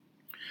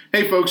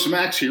Hey folks,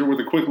 Max here with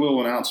a quick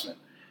little announcement.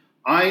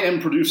 I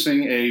am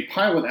producing a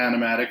pilot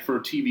animatic for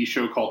a TV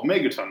show called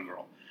Megaton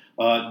Girl.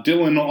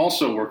 Dylan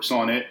also works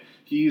on it.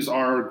 He's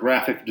our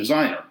graphic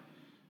designer.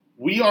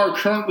 We are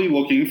currently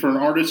looking for an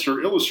artist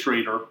or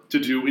illustrator to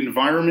do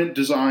environment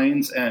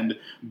designs and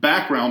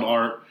background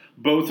art,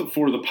 both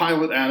for the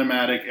pilot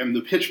animatic and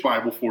the pitch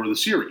bible for the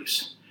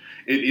series.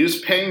 It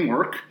is paying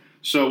work,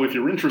 so if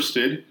you're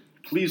interested,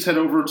 please head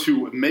over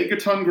to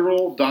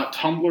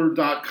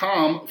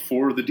megatongirl.tumblr.com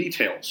for the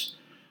details.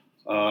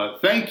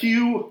 Thank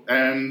you,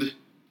 and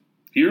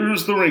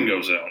here's the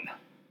Ringo Zone.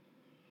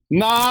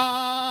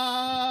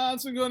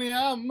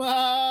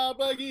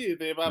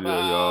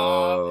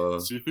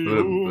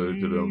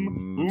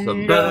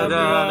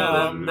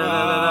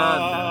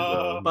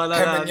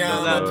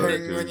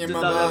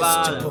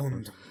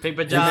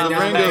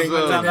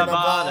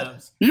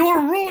 You're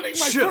ruining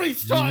my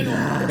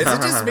freestyle! Is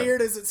it just weird?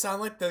 Does it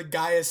sound like the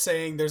guy is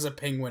saying there's a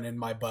penguin in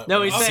my butt?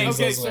 No, he's saying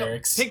those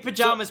lyrics. Pink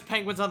pajamas,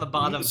 penguins on the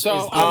bottom.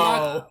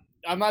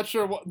 I'm not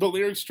sure what the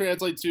lyrics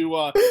translate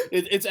to.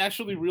 It's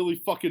actually really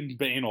fucking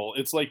banal.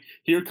 It's like,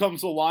 here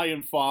comes a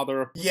lion,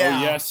 father. Yeah.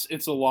 Oh, yes,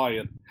 it's a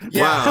lion.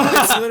 Yeah,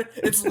 Wow.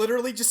 it's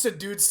literally just a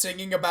dude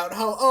singing about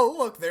how, oh,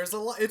 look, there's a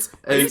lion.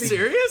 Are you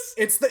serious?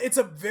 It's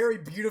a very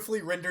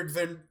beautifully rendered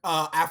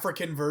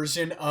African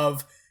version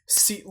of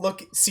C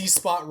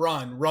spot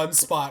run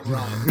spot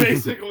run.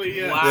 Basically,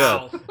 yeah.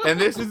 Wow. Yeah. And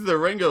this is the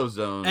Ringo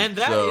Zone. And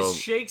that is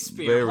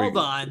Shakespeare. Hold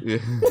on. Yeah.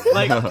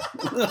 Like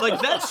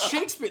that's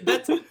Shakespeare.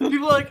 That's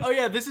people are like, oh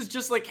yeah, this is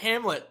just like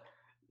Hamlet.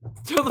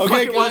 Tell the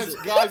Okay, fuck it was.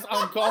 guys,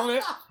 I'm calling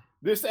it.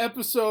 This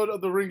episode of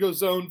the Ringo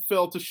Zone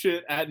fell to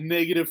shit at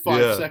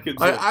 -5 seconds.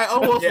 I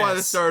almost Yes. want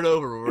to start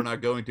over, but we're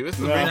not going to. It's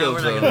the No, Ringo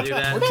we're not Zone. gonna do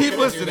that. Keep gonna do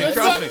listening, that.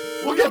 trust me.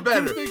 We'll get do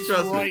better. things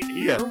Trust right me.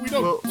 here. Yeah. We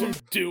don't Well, do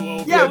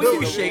duo. Yeah, we no,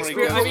 do no, Shakespeare.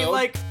 Ringo I mean, Zone.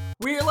 like,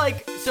 we're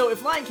like, so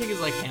if Lion King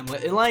is like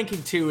Hamlet, and Lion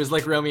King 2 is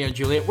like Romeo and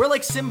Juliet, we're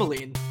like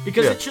Cymbeline,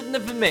 because Yeah. it shouldn't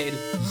have been made.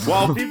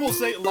 While people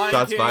say Lion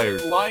Shots King,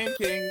 fired. Lion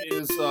King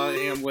is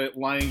Hamlet,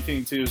 Lion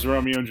King 2 is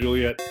Romeo and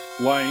Juliet,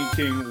 Lion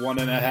King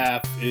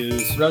 1.5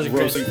 is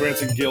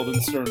Rosencrantz and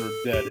Guildenstern are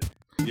dead.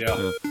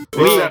 Yeah.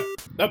 Well, Except,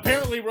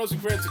 apparently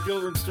Rosencrantz and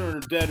Guildenstern are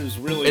dead is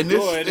really And this-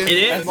 good. and- It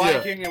is. And Lion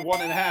Yeah. King and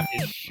 1.5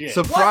 is shit.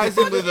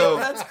 surprisingly, What? though,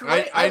 That's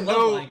great. I I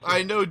love Lion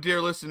King. know, dear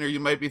listener,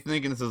 you might be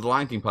thinking this is a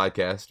Lion King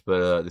podcast,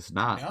 but it's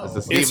not. No. It's a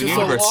it's Steven just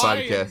Universe a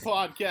lion podcast.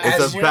 podcast.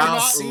 As It's we're about not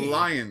seeing.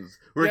 lions.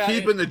 We're Yeah,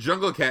 keeping the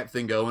jungle cat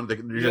thing going. They're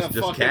just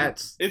fucking-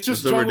 cats. It's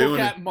just So we're Jungle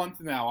doing Cat it. month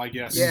now, I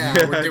guess. Yeah,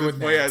 we're doing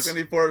Well, yeah, that. it's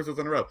gonna be 4 episodes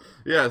in a row.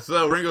 Yeah,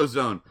 so Ringo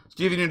Zone,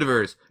 Steven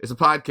Universe. It's a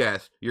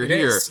podcast. You're It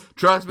here. is.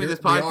 Trust me, We-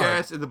 this we are.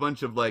 podcast is a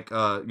bunch of like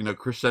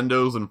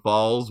crescendos and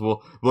falls.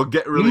 We'll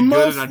get really good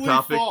Mostly on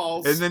topic,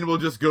 falls. and then we'll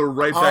just go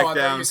right Oh, I back thought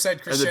down. you said and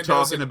then crescendos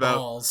talking and about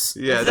balls.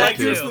 yeah, Like, that Like,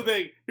 too.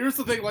 here's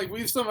the thing. Like, we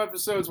have some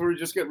episodes where we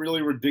just get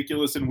really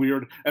ridiculous and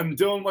weird, and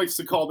Dylan likes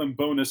to call them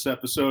bonus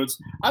episodes.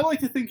 I like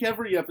to think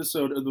every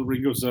episode of the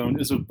Ringo Zone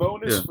is a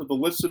bonus Yeah. for the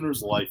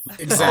listener's life.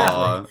 Exactly.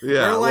 Aw,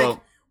 yeah,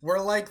 we're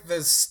like the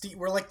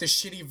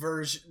shitty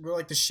version. We're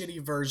like the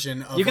shitty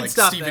version of You can like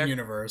stop Steven there.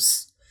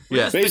 Universe, We're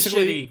yeah. just the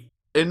Basically- shitty.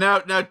 And now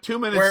 2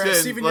 minutes where in,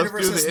 Steven let's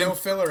Universe do has the no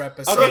filler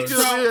episodes. Okay, let's do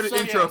so- the so,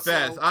 intro yeah,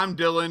 fast. so- I'm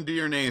Dylan. Do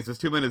your names. It's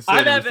 2 minutes in, I'm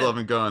and we Evan. still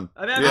haven't gone.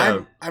 I'm Evan. Yeah.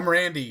 I'm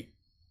Randy.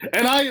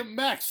 And I am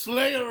Max,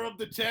 Slayer of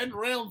the 10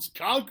 Realms,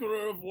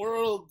 Conqueror of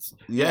Worlds.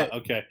 Yeah.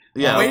 Okay.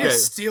 Yeah, Way okay. to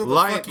steal the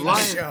Lion, fucking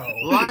Lion, show.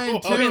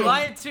 Lion 2. Okay,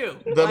 Lion 2.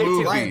 The Lion 2.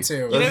 movie. Lion 2. You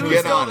know Let's who get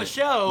stole on the it.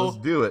 show?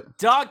 Let's do it.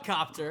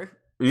 Dogcopter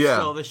Yeah.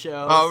 stole the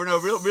show. Oh no,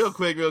 real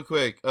quick.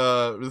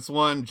 This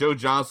one, Joe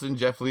Johnson,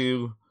 Jeff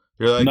Liu.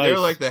 They're Nice.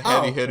 like the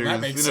heavy Oh, hitters.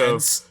 that makes you know.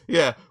 sense.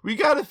 Yeah, we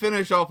gotta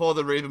finish off all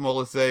the Raven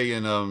Molisay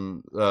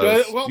and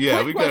yeah,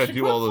 quick we gotta question,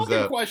 do all those quick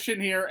fucking out.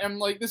 question here, and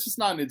like, this is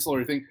not an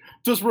insular thing.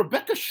 Does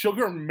Rebecca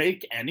Sugar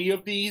make any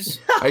of these?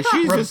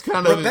 She's just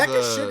kind of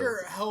Rebecca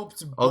Sugar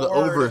helped all the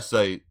board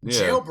oversight.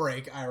 Yeah,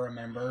 Jailbreak. I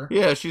remember.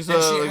 yeah, she's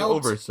And she like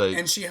helped- oversight.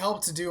 And she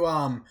helped do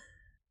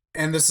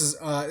and this is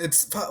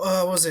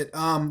what was it?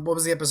 What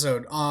was the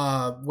episode?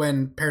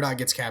 When Peridot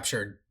gets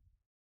captured.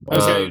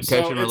 Okay,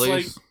 Catch and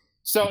Release.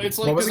 So it's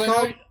like, What was it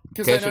called?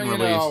 Because Catch I and know,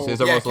 you Release. know,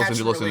 Cesar Yeah, Russell Catch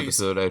listened to and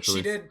listen to the Release.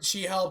 episode actually.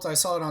 She helped. I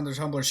saw it on their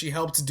Tumblr. She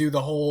helped do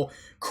the whole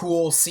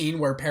cool scene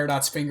where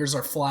Peridot's fingers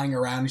are flying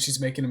around and she's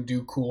making him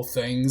do cool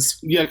things.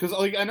 yeah, because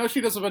like I know she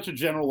does a bunch of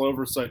general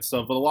oversight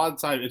stuff, but a lot of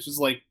the time it's just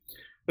like,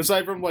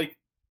 aside from like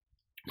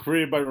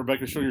created by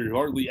Rebecca Sugar, you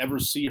hardly ever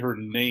see her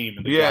name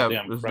in the Yeah,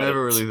 goddamn it's credits.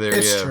 never really there.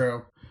 It's yeah,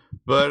 true.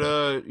 but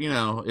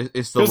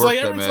it's the Because work like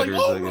that everyone's like,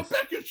 matters. oh, I guess.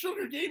 Rebecca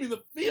Sugar gave me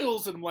the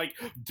feels, and I'm like,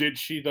 did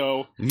she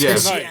though? Yeah. Did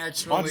she Tonight,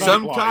 actually? on Nightline.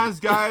 Sometimes,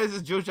 guys,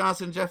 it's Joe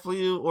Johnson, Jeff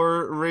Liu,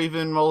 or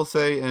Raven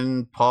Molisay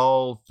and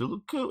Paul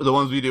Filucco, the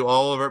ones we do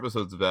all of our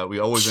episodes about. We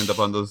always end up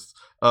on those.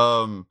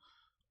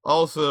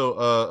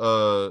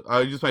 Also,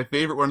 I just my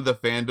favorite one of the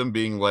fandom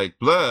being like,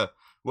 blah,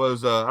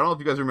 was I don't know if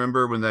you guys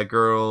remember when that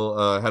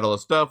girl had all the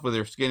stuff with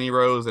her skinny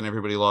rose and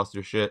everybody lost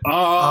their shit.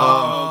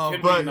 Oh,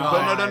 can we But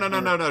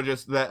not? no,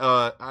 just that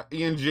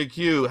Ian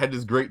JQ had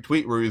this great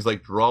tweet where he was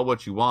like, draw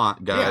what you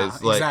want, guys,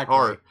 Yeah, like exactly.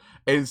 art.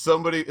 and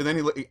then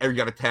he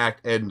got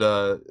attacked, and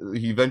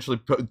he eventually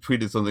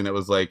tweeted something that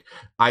was like,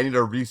 "I need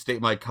to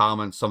restate my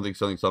comments, something."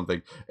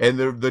 And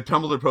the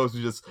Tumblr post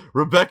was just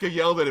Rebecca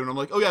yelled at him, and I'm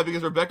like, oh yeah,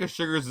 because Rebecca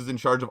Sugars is in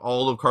charge of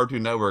all of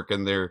Cartoon Network,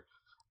 and they're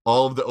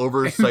all of the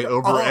oversight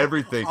over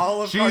everything.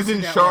 She's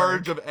in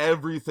charge of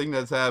everything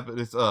that's happened.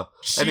 It's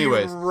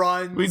anyways,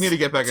 we need to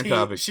get back on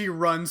topic. She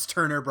runs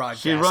Turner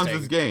Broadcasting. She runs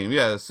this game,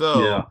 yeah.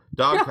 So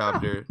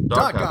Dogcopter.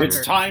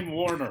 It's Time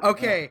Warner.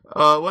 Okay.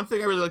 One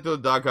thing I really like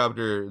about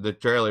Dogcopter, the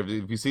trailer.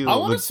 If you see I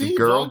want to the see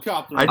girl,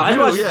 Dogcopter. I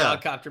watched the yeah.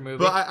 Dogcopter movie.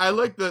 But I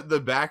like the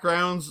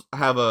backgrounds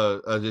have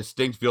a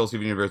distinct feel to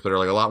Steven Universe, but are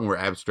like a lot more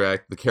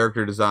abstract. The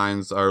character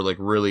designs are like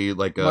really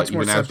like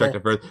even abstract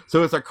at first.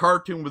 So it's a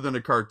cartoon within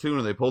a cartoon,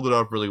 and they pulled it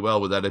off really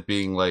well without it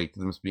being like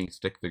them being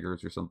stick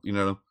figures or something. You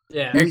know?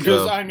 Yeah.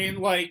 Because So, I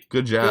mean, like,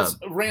 good job.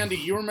 Randy,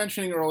 you were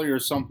mentioning earlier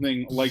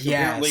something like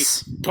apparently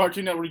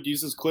Cartoon Network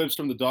uses clips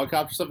from the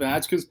Dogcopter stuff and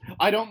ads, because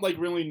I don't like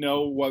really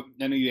know what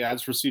any of the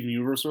ads for Steven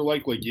Universe are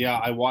like. Like, yeah,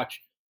 I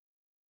watch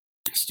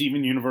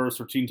Steven Universe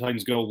or Teen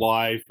Titans Go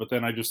live, but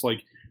then I just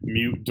like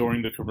mute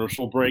during the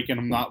commercial break, and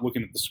I'm not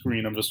looking at the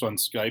screen. I'm just on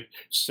Skype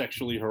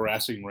sexually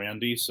harassing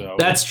Randy. So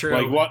that's true.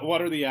 Like,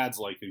 what are the ads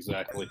like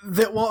exactly?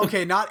 Well,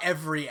 okay, not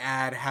every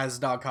ad has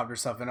Dogcopter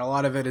stuff, and a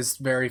lot of it is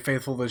very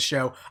faithful to the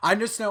show. I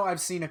just know I've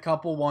seen a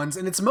couple ones,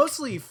 and it's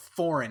mostly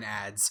foreign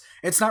ads.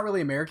 It's not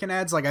really American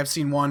ads. Like, I've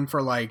seen one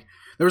for like,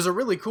 there was a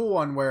really cool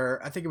one where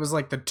I think it was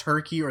like the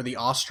Turkey or the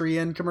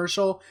Austrian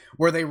commercial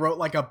where they wrote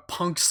like a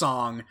punk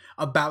song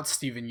about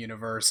Steven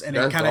Universe, and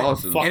That's it kind of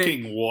awesome.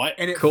 What?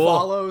 And it Cool.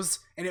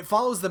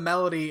 follows the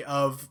melody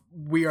of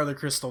 "We Are the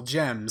Crystal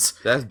Gems."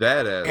 That's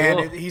badass.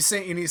 And he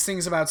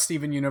sings about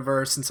Steven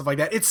Universe and stuff like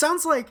that. It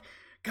sounds like,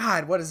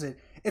 God, what is it?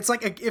 It's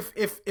like if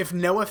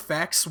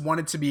NoFX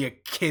wanted to be a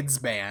kids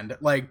band,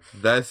 like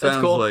that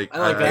sounds cool. like I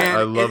like that.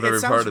 I love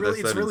every part of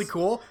really, this. it's really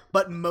cool,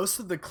 but most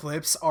of the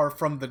clips are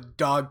from the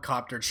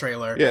Dogcopter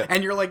trailer. Yeah.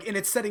 And you're like, in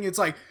its setting, it's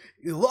like,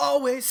 "You'll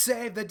always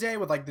save the day,"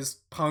 with like this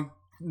punk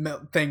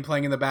thing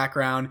playing in the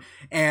background,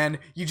 and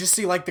you just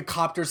see like the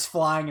copters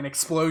flying and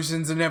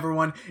explosions and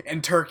everyone,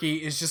 and Turkey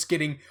is just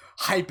getting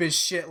hype as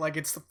shit, like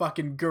it's the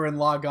fucking Gurren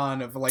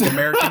Lagann of like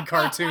American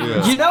cartoons.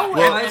 Yeah. You know what?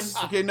 Well,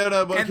 okay,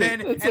 no, but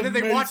And okay. then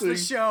they watch the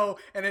amazing. show,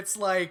 and it's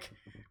like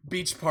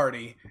Beach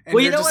Party, and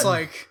Well, you you're know just what?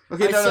 like,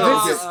 Okay, I no,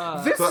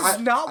 saw, this So is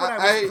not what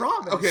I was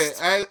promised. Okay,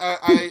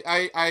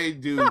 I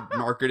do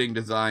marketing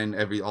design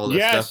all that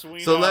Yes, stuff. we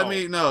So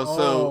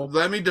know.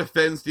 let me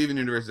defend Steven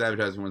Universe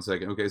advertising 1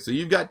 second. Okay, so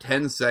you've got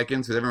 10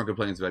 seconds, because everyone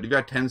complains about it. You've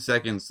got 10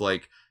 seconds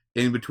like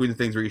in between the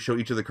things where you show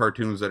each of the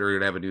cartoons that are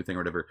gonna have a new thing or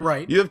whatever.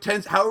 Right. You have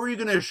 10. How are you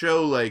gonna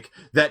show like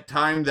that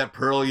time that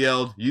Pearl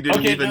yelled you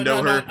didn't even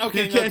know her?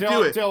 Okay, you can't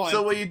do it. Dylan,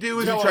 So what you do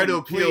is you try to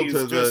appeal please,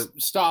 to the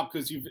just stop,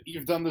 because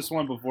you've done this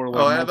one before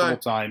Oh, have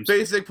multiple I? times.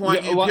 basic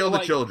point. Yeah, You appeal to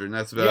like- children.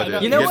 That's about yeah,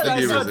 it. You know get what the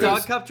I saw viewers in.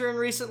 Dogcopter in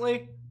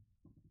recently?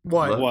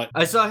 What? What?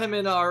 I saw him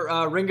in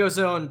our Ringo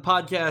Zone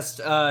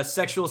podcast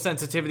sexual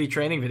sensitivity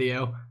training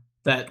video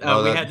that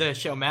Oh, we that- had to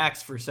show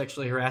Max for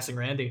sexually harassing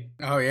Randy.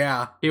 Oh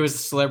yeah. He was a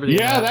celebrity. in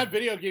Yeah, that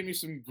video gave me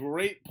some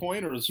great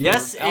pointers for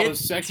Yes, how to it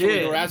sexually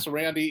did. harass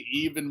Randy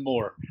even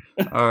more.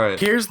 All right.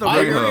 Here's the I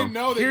Bring it weird- home. didn't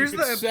know that Here's you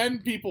could the-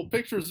 send people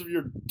pictures of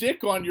your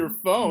dick on your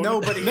phone.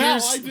 No, but now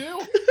here's- I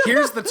do.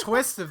 Here's the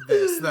twist of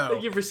this, though.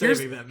 Thank you for here's,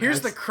 saving that,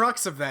 Here's the Max.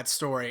 crux of that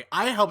story.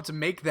 I helped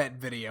make that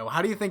video.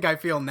 How do you think I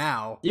feel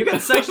now? You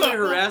got sexually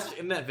harassed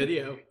in that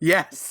video.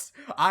 Yes,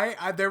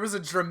 I there was a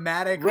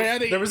dramatic.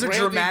 Randy- there was a Randy-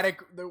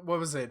 dramatic. What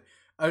was it?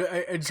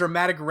 A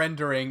dramatic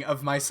rendering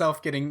of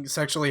myself getting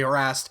sexually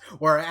harassed,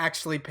 where I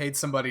actually paid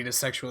somebody to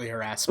sexually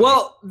harass me.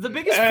 Well, the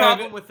biggest And-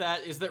 problem with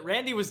that is that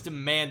Randy was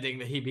demanding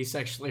that he be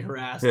sexually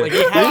harassed. Yeah. Like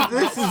he had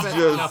This is spent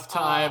just- enough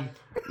time.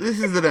 This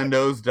isn't a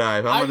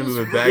nosedive. I I'm gonna was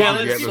move it back Yeah, to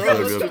the let's episode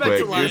get real back quick.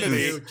 to line This of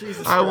is. you.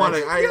 Jesus I want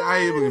Christ. to. I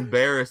am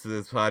embarrassed of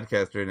this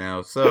podcast right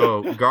now.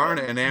 So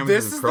Garnet and this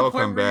Amazon's is Pearl the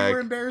point come where you back. were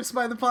embarrassed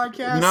by the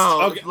podcast.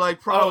 No, Okay.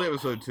 like probably Oh.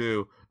 episode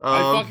 2.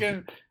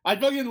 I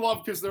fucking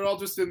love, because they're all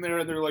just in there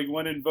and they're like,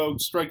 when in vogue,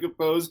 strike a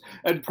pose,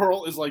 and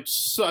Pearl is like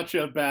such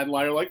a bad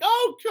liar, like,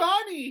 "Oh,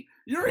 Connie,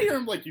 you're here."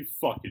 I'm like, you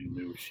fucking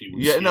knew she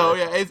was Yeah, here. no,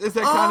 yeah, it's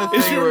that kind of Oh.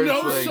 Is thing your where nose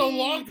it's like, so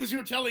long because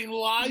you're telling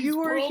lies? You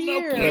were Pearl?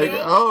 here. No like, kidding.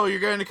 oh, you're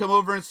going to come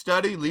over and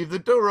study? Leave the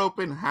door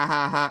open. Ha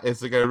ha ha.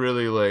 It's like I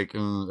really like.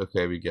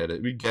 Okay, we get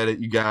it.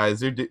 You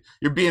guys.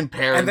 You're being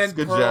parents. And then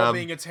Good Pearl job.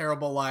 being a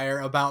terrible liar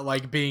about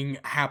like being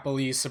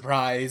happily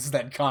surprised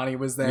that Connie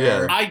was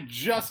there. Yeah. I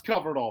just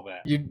covered all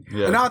that.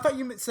 Yeah. No, I thought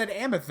you said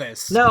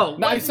amethyst. No,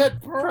 No, I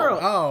said Pearl.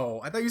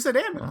 Oh, I thought you said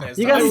amethyst.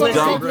 You I guys was I like-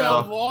 like, said Dumb, she bro.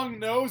 had a long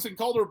nose and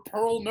called her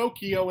Pearl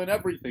Nokia and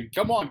everything.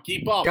 Come on,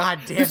 keep up. God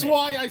damn That's it.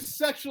 why I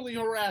sexually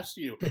harass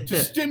you, to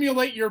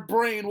stimulate your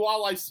brain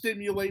while I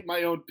stimulate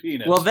my own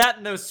penis. well, that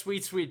and those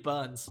sweet, sweet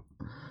buns.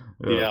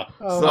 yeah.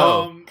 Oh,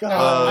 So,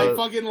 God. I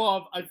fucking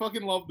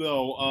love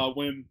though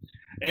when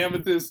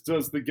Amethyst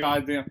does the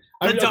goddamn.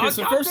 The dog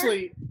so copter?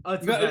 firstly, Oh,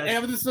 it's the best.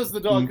 Amethyst does the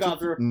dog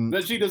copter,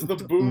 then she does the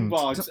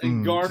boombox,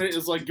 and Garnet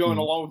is like going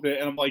along with it,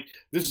 and I'm like,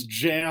 this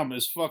jam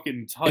is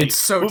fucking tight. It's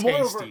so But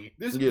moreover, tasty.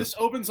 this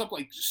opens up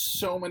like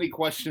so many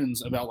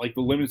questions about like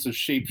the limits of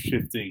shape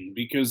shifting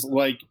because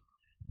like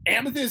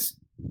Amethyst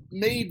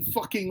made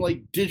fucking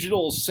like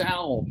digital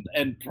sound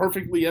and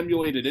perfectly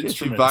emulated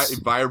instruments.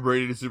 She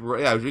vibrated super.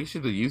 Yeah, she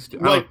should have used to.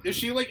 Like, is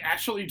she like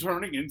actually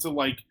turning into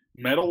like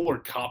metal or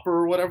copper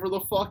or whatever the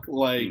fuck?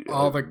 Like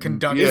all the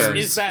conductors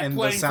is that and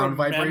playing the sound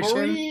from vibration.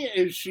 memory?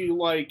 Is she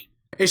like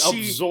Is she?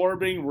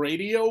 absorbing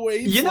radio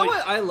waves? You know Like,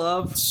 what I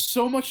love?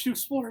 so much to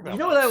explore about. You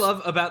know what I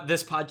love about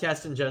this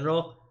podcast in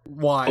general?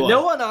 Why? What?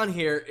 No one on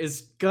here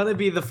is gonna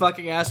be the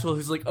fucking asshole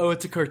who's like, "Oh,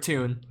 it's a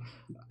cartoon."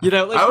 You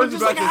know, like I we're was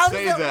just about like, how to does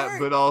say that, that, work?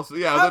 but also,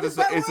 yeah, How I was does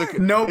about to that say work? it's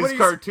Nobody's-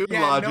 cartoon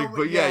yeah, logic,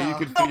 but yeah, you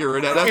can figure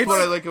it out. That's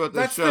what I like about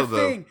this That's show, the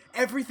though. thing.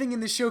 Everything in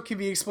the show can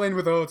be explained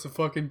with, "Oh, it's a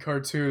fucking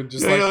cartoon."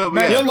 Just Yeah, like, yeah,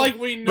 man, yeah. it's like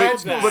we know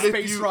but that.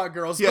 Space if you- Rock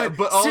Girls. Yeah,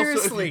 but also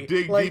seriously, if you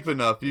dig like, deep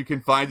enough, you can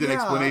find an Yeah.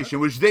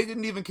 explanation, which they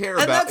didn't even care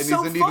And about, that's and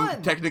so isn't fun.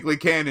 even technically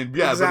canon.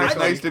 Yeah, but it's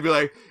Exactly. nice to be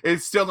like,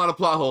 it's still not a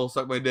plot hole.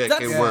 Suck my dick.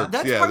 That's, It works.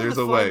 that's Yeah, part there's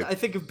of the a fun, way. I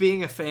think, of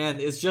being a fan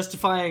is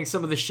justifying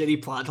some of the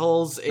shitty plot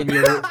holes in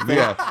your.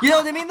 Yeah. You know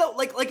what I mean? Though,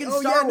 like in Oh,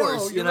 Star yeah, no,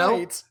 Wars, you you're know,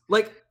 right.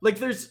 like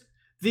there's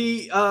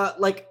the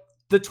like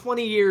the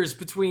 20 years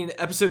between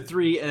Episode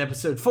 3 and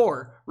Episode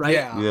 4, right?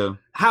 Yeah. Yeah.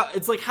 How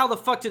it's like, how the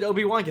fuck did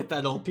Obi-Wan get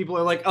that old? People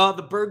are like, oh,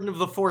 the burden of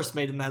the Force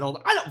made him that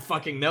old. I don't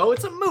fucking know.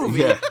 It's a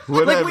movie. Yeah,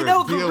 whatever. Like we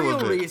know the Deal real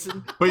with it.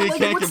 reason, But you like,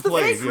 can't what's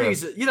complain, the fake yeah.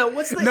 reason? You know,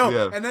 what's the No,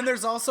 Yeah. and then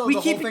there's also We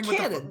the keep whole it thing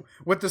canon.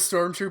 with the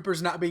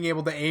stormtroopers not being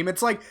able to aim.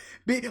 It's like,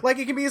 like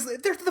it can be,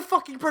 they're the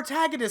fucking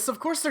protagonists. Of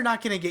course, they're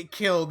not going to get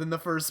killed in the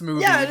first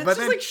movie. Yeah, and it's but just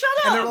then, like, shut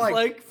up. and they're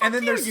like, fuck and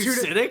then you, there's you two,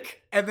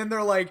 cynic. and then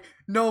they're like,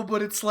 no,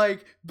 but it's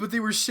like, but they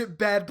were shipped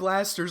bad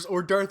blasters,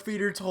 or Darth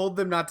Vader told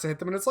them not to hit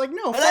them, and it's like,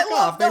 no, And fuck I off.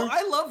 love, no,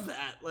 I love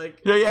that. Like,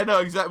 Yeah, no,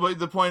 exactly. But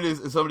the point is,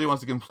 if somebody wants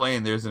to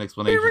complain, there's an they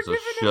explanation, were so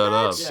given shut a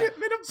bad up.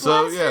 shipment of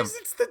So, blasters. yeah.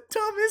 It's the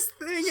dumbest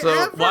thing So,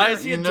 ever. why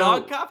is he You a know-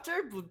 dog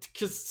copter?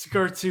 Because it's a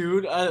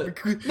cartoon.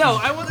 No,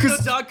 I want to know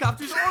dog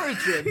copter's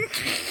origin,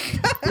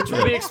 which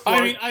will be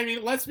explored. I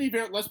mean, let's be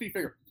fair. Let's be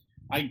fair.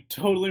 I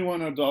totally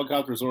want to know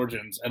Dogcopter's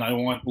origins, and I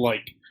want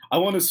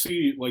to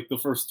see like the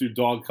first two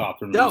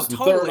Dogcopter movies. No, The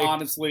totally. third,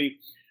 honestly,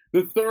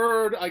 the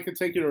third I could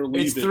take it or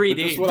leave It's it. 3D.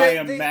 But that's what I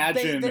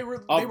imagine they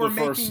were of the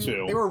making, first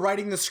two. They were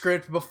writing the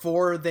script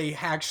before they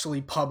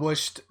actually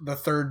published the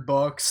third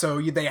book,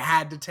 so they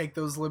had to take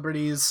those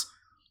liberties.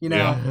 You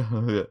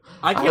know, Yeah.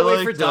 I can't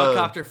wait for liked,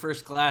 Dogcopter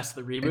First Class,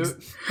 the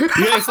reboot.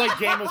 Yeah, it's like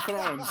Game of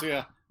Thrones.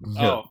 Yeah.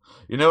 Yeah. Oh,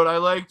 You know what I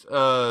liked?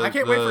 I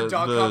can't wait for the-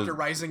 Dogcopter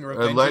Rising I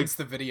Revengeance, like-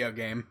 the video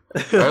game.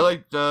 I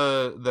liked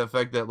the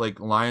fact that like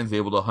Lion's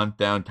able to hunt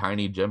down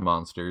tiny gem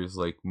monsters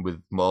like with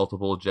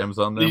multiple gems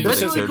on them. Yeah, That's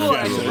that really turn cool.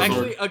 into a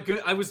Actually, lizard. a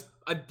good.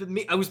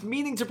 I was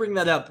meaning to bring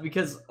that up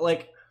because,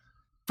 like,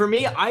 for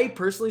me, I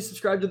personally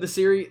subscribe to the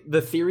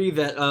theory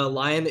that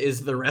Lion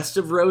is the rest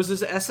of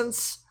Rose's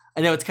essence.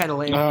 I know it's kind of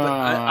lame, but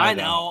I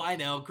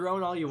know.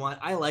 Groan all you want.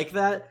 I like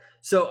that.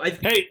 So I.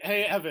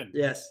 hey, Evan.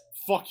 Yes.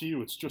 Fuck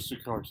you. It's just a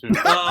cartoon.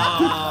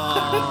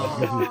 Oh.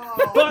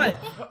 But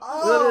what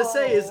I'm gonna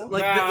say is,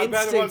 like, Nah, the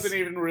that instincts. wasn't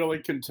even really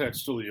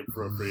contextually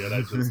appropriate.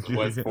 I just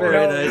went for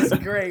Very it. No, nice.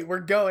 it's great. We're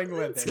going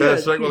with it. Yeah,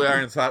 good. Strike While the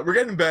Iron's Hot. We're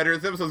getting better.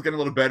 This episode's getting a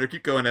little better.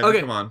 Keep going, Evan. Okay,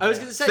 Come on. I was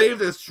gonna say, Save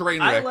this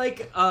train I wreck.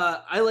 like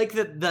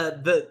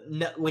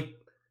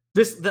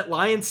that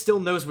Lion still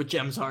knows what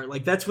gems are.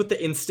 Like, that's what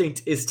the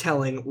instinct is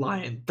telling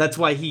Lion. That's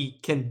why he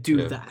can do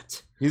Yeah.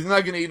 that. He's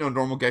not gonna eat no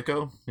normal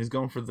gecko. He's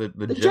going for the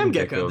gem gem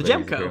gecko, the that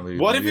he's Gemco. apparently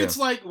What if using. it's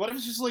like? What if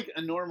it's just like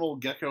a normal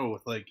gecko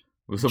with like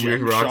with some gem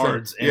weird rocks on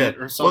shards in yeah. it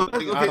or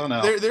something? Well, I don't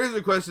know. There's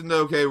a question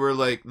though. Okay, we're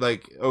like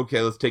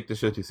okay, let's take the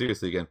show too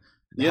seriously again.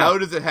 Yeah. How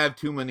does it have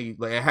too many?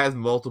 Like it has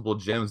multiple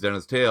gems down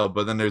its tail,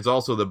 but then there's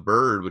also the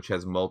bird which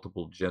has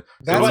multiple gems.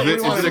 That's So what is we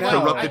it wanna a know. I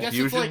corrupted guess it's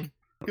fusion? like,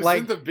 because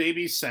Like- the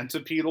baby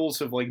centipedals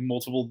have like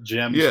multiple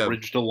gems Yeah.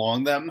 ridged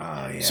along them.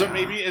 Oh, yeah. So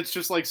maybe it's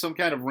just like some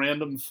kind of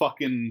random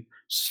fucking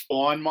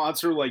spawn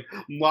monster. Like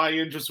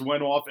Lion just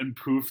went off and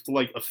poofed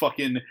like a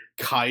fucking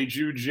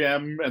kaiju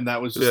gem, and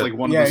that was just Yeah. like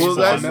one Yeah, of the Well,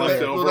 spawns that's-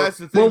 left well, over. that's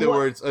the thing. Well, that what-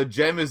 where it's a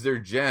gem is their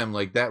gem.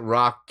 Like that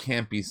rock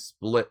can't be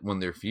split when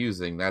they're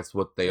fusing. That's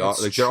what they are.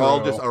 That's Like they're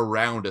all true. just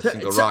around a So-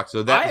 single so rock.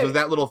 So that I-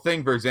 that little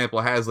thing, for example,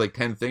 has like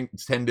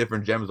 10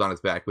 different gems on its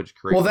back, which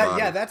creates. Well,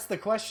 bodies. that's the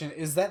question.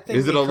 Is that thing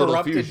Is it a little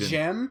corrupted fusion?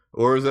 gem,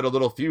 Or is it a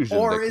little fusion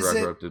or that is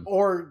it, corrupted?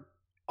 or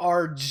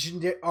are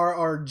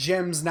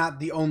gems not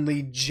the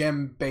only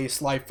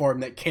gem-based life form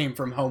that came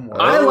from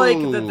Homeworld? I Oh,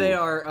 like that they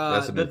are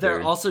that's a new that they're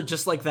theory. also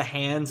just like the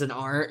hands and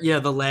arm,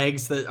 the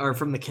legs that are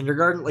from the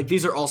kindergarten. Like,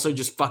 these are also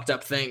just fucked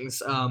up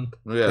things. Yeah,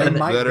 They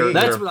might that are, be.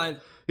 That's they're- what I.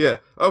 Yeah.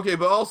 Okay,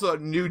 but also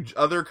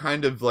other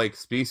kind of like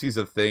species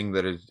of thing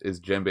that is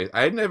gem based.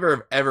 I never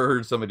have ever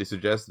heard somebody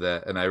suggest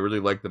that, and I really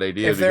like that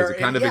idea If because they're- it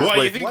kind of yeah. Why,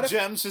 you explains. think What if-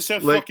 gems just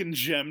have like- fucking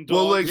gem dogs?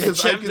 Well, like Yeah,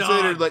 'cause I gem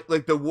considered dog.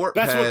 like the warp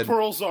That's pad. what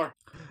pearls are.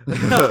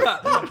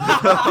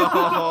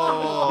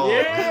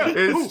 Yeah.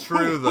 It's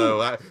true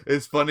though.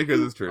 It's funny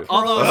because it's true.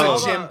 Although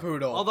Gym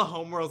poodle. all the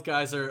Homeworld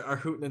guys are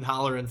hooting and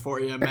hollering for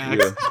you,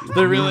 Max. Yeah.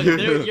 They're really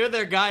you're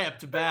their guy up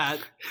to bat.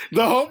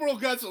 The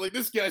Homeworld guys are like,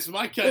 this guy's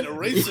my kind of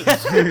racist.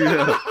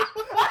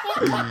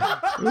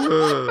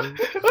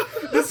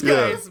 This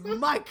guy is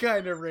my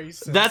kind of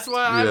racist. That's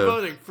why I'm Yeah.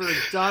 voting for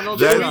Donald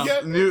That's Trump.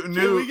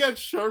 Can we get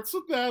shirts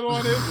with that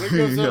on it?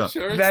 Ringo's Yeah. up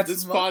shirts. That's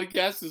This my-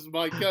 podcast is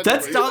my kind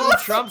That's of racist. Donald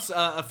Trump's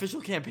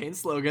official campaign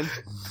slogan.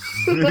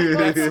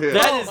 Yeah,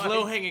 That is my-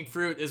 low-hanging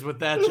fruit, is what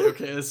that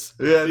joke is.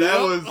 that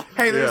Yeah. was.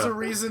 Hey, there's yeah. a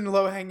reason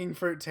low-hanging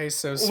fruit tastes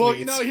so sweet. Well,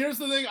 you know, here's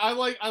the thing.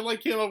 I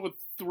came up with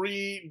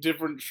 3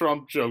 different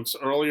Trump jokes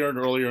earlier and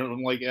earlier, and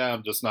I'm like, yeah,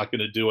 I'm just not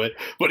gonna do it.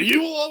 But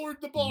you lowered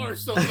the bar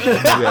so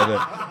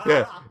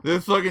yeah.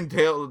 This fucking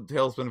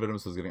tailspin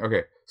Venomous is getting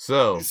okay.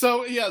 So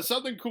yeah,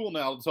 something cool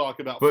now to talk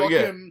about. But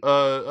Fucking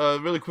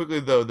really quickly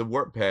though, the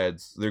warp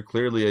pads, they're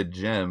clearly a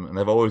gem, and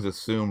I've always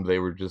assumed they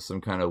were just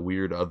some kind of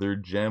weird other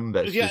gem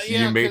that's Yeah, just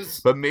yeah, you made.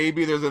 'cause- But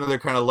maybe there's another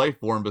kind of life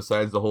form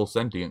besides the whole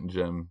sentient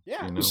gem.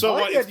 yeah. you know? So I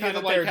like what, the it's idea kinda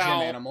that like they're how-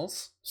 gym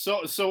animals. So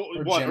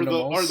Or what are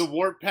Gemimals. the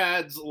warp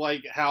pads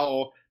like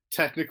how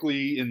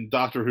technically in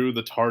Doctor Who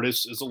the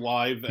TARDIS is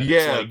alive? And Yeah,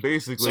 it's like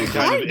basically. some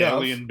kind Kind of of.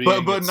 alien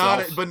being. but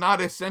not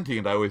as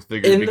sentient. I always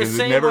figured In the because it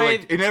same never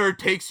way- it never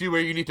takes you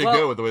where you need to Well,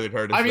 go with the way the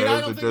TARDIS I mean, does.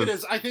 I don't think it just-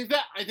 is. I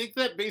think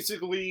that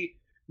basically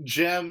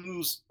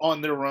gems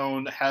on their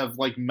own have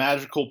like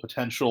magical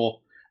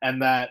potential,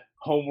 and that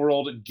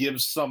Homeworld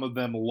gives some of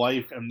them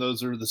life, and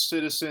those are the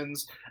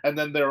citizens. And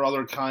then there are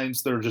other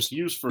kinds that are just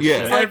used for Yeah.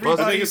 shit. Well, I think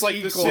Everybody's it's like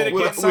the equal, Cynic-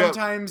 but Well,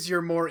 sometimes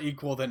you're more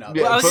equal than others.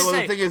 Yeah, Well, I was but gonna the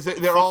say, thing is, that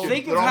they're all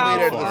Think they're of all how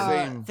made out of the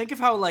same. think of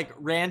how like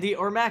Randy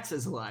or Max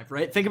is alive,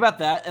 right? Think about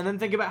that, and then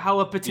think about how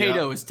a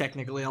potato is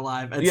technically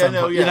alive at Yeah, some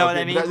no, point. yeah. You know what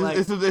okay, I mean? but Like,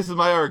 this is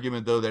my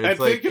argument though. That And it's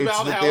like think it's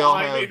about that they all how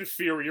I'm have.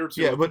 inferior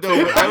to. Yeah, a but no,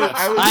 potato. I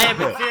was. I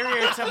am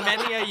inferior to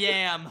many a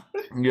yam.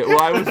 Yeah, well,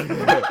 I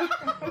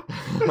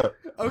was.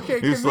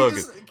 Okay, New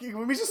slogan.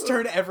 can we just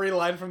turn every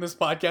line from this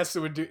podcast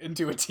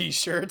into a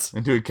T-shirt?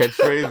 Into a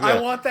catchphrase. I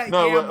Yeah. want that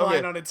No, yam but- okay.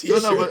 line on a No,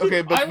 T-shirt. no, but, okay,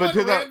 I but want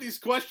to that. Randy's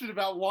question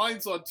about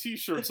lines on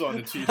T-shirts on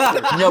a T-shirt.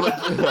 No,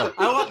 but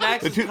I want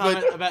Max's The two-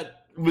 comment but- about.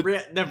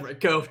 but- Never mind.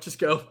 Go. Just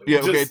go. Yeah,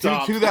 Just okay.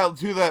 stop. To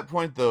that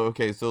point though.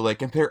 Okay, so like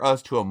compare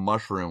us to a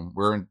mushroom.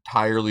 We're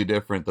entirely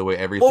different the way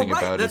everything Well,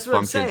 right, about that's it what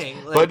I'm functions.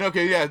 saying. Like, But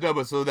okay, yeah, no,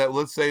 but so that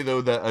let's say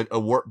though that a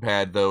warp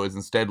pad though is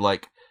instead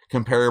like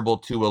comparable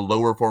to a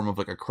lower form of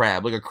like a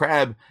crab. Like a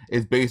crab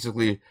is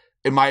basically,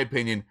 in my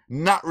opinion,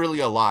 not really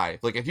alive.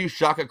 Like if you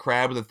shock a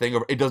crab with a thing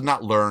over, it does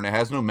not learn. It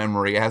has no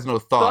memory. It has no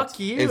thoughts. Fuck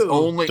you. It's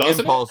only Doesn't it?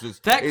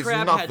 impulses. That it's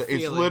crab nothing. had It's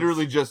feelings.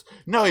 literally just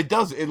no. It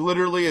does. It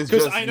literally is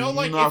Because just I know,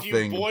 like, nothing.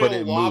 if you boil but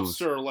it moves.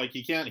 lobster, like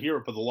you can't hear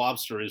it, but the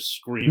lobster is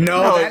screaming.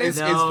 No, No, that it's- is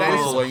it's that is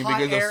whistling hot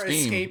because of air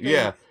steam. escaping.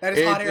 Yeah. That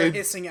is hot air It-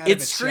 hissing out it of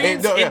its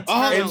screams chest. No, yeah.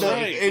 internally. And,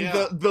 Right, and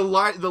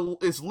yeah.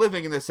 it's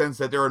living in the sense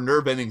that there are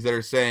nerve endings that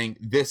are saying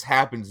this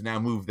happens now,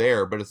 move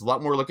there, but it's a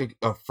lot more like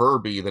a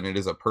Furby than it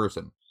is a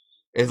person.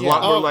 It's a Yeah.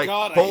 lot more Oh like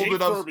God, I hold hate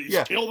it up, Furbies.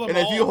 yeah. Kill them And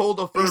if you all. hold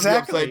a Furby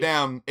Exactly. upside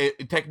down,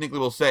 it technically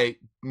will say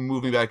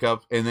moving back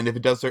up, and then if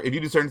it does, if you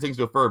do certain things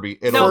to a Furby,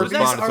 it'll No, but Furbies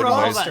that's respond a are certain all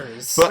way. that-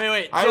 monsters. But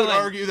Wait, I would Dylan,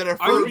 argue that a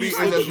are you Furby is as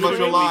much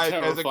legitimately alive as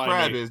a terrify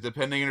crab me? is,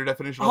 depending on your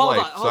definition of Hold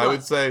life. on, So hold I on.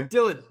 would say,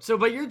 Dylan, so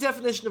by your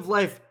definition of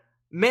life,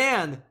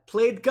 man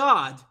played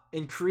God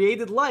and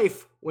created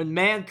life when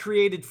man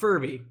created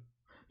Furby.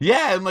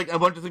 yeah, and like a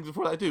bunch of things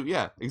before that too.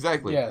 Yeah,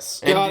 exactly.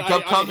 Yes. And God,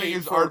 I coming hate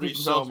is art Furbies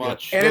so themselves, yeah.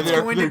 much. And Yeah, it's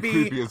they're- going to they're be.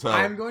 creepy as hell.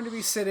 I'm going to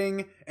be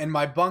sitting in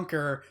my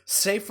bunker,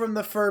 safe from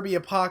the Furby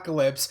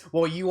apocalypse,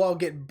 while you all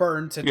get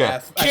burned to Yeah.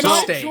 death Can at So-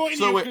 I stake. join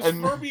so you? wait, Because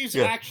and- Furby's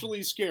yeah.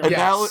 actually scary.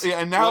 Yes.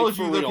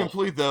 Analogy Like, for though real.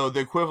 complete though, the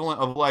equivalent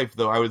of life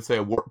though, I would say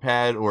a warp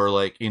pad or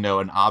like, you know,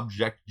 an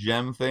object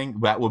gem thing,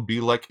 that would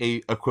be like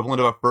a equivalent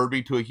of a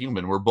Furby to a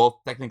human. We're both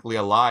technically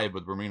alive,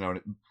 but we're, you know,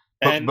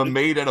 And- but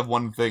made out of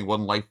one thing,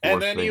 one life force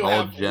And then thing, you all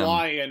have gem.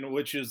 Lion,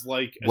 which is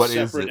like a What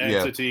is separate it?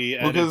 Yeah. entity,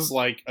 and Because- it's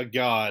like a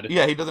god.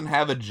 Yeah, he doesn't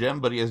have a gem,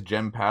 but he has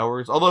gem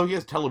powers. Although he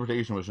has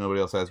teleportation, which nobody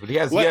else has. But he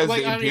has Like- the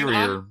like, I mean,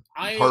 interior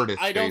I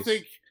TARDIS don't space.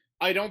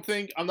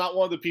 think I'm not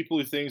one of the people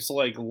who thinks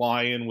like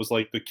Lion was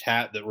like the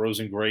cat that Rose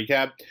and Grey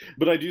had,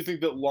 but I do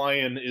think that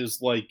Lion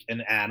is like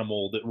an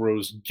animal that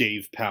Rose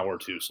gave power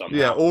to somehow.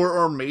 Yeah,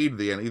 or made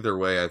the end. Either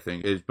way, I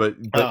think. But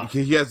Ah.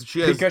 she has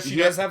Because she he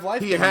does has- have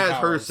life. He has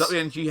her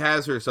and she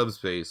has her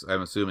subspace.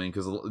 I'm assuming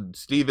because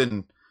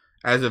Steven,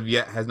 as of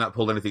yet, has not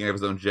pulled anything out of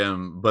his own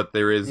gem, but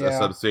there is a Yeah.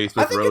 subspace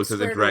I that think Rose it's has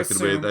fair to interacted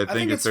assume- with. I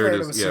think it's fair fair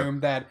to to assume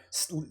that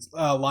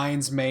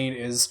Lion's main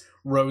is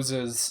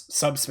Rose's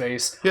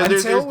subspace. Yeah,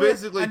 there's Until we-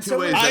 basically until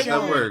two ways we're that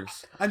shown- that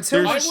works.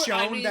 Until There's- we're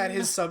I shown mean- that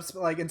his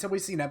until we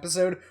see an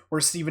episode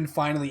where Steven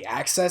finally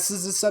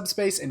accesses his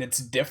subspace and it's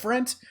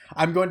different,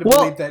 I'm going to Well,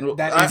 believe that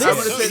that I- is I'm it.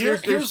 gonna So say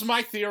here's there's-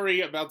 my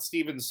theory about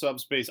Steven's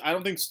subspace. I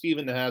don't think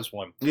Steven has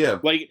one. Yeah.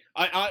 Like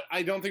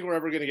I don't think we're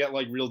ever gonna get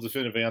like real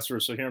definitive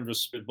answers. So here I'm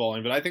just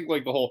spitballing. But I think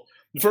like the whole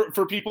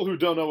for people who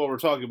don't know what we're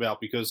talking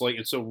about because like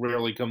it so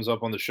rarely comes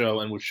up on the show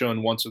and was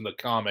shown once in the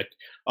comic,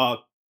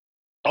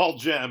 all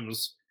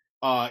gems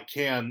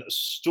can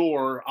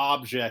store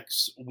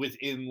objects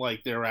within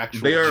like their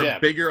actual They are gem.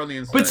 bigger on the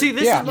inside. But see,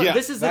 this Yeah. is Yeah.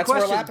 this is the That's where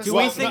question. lapis Do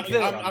we lazuli think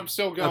came that? from. I'm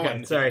still going.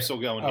 Okay, sorry. I'm still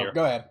going Oh, here.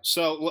 go ahead.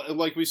 So,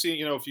 like we've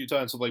seen, a few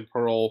times with like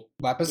Pearl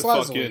Lapis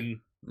lazuli.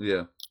 fucking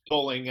yeah.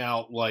 pulling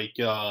out like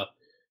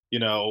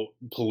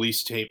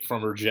police tape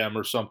from her gem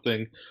or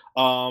something.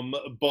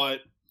 But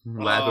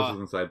Lapis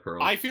is inside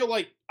Pearl. I feel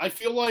like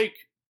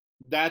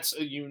that's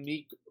a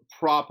unique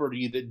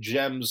property that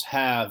gems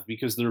have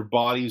because their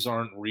bodies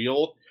aren't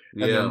real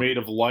and they're made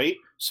of light.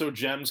 So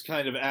gems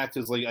kind of act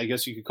as like, I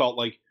guess you could call it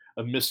like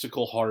a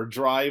mystical hard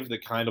drive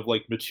that kind of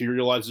like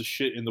materializes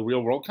shit in the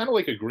real world, kind of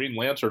like a Green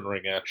Lantern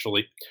ring,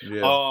 actually.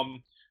 Yeah.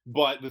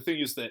 But the thing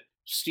is that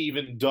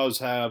Steven does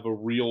have a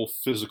real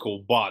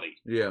physical body.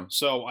 Yeah.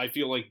 So I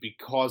feel like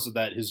because of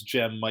that, his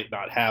gem might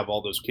not have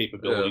all those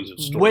capabilities of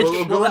storage.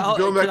 Which- Well, well,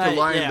 going back can to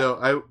I- Lion,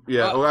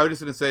 yeah. though, I was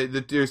just going to say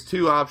that there's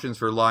two options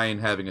for Lion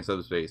having a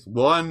subspace.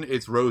 One,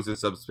 it's Rose's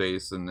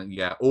subspace, and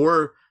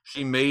or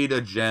she made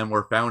a gem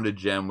or found a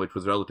gem which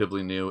was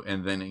relatively new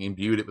and then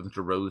imbued it with a bunch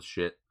of Rose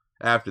shit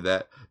after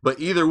that. But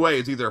either way,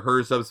 it's either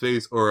her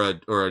subspace or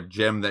a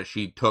gem that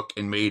she took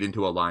and made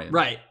into a lion.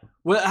 Right.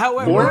 Well,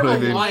 however, Or where a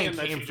the lion lion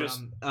that came you from,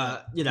 just-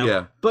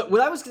 Yeah. But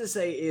what I was going to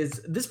say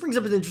is, this brings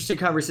up an interesting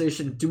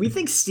conversation. Do we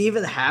think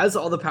Steven has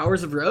all the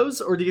powers of Rose,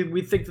 or do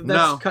we think that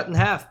that's No. cut in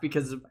half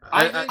because of...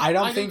 I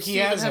don't think he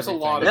Steven has a everything.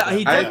 lot of Yeah,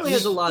 he them. definitely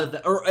has a lot of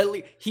them, or at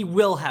least he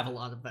will have a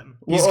lot of them.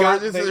 He's Well, got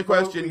this is the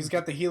question. He's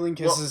got the healing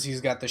kisses. He's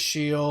got the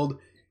shield.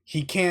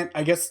 He can't.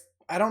 I guess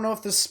I don't know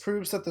if this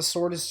proves that the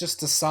sword is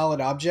just a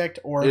solid object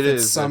or if It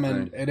it's is, I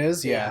summoned. think. It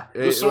is. Yeah.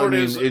 The sword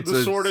is it's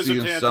the sword is a you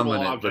can tangible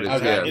summon object. but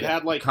it's, Okay. It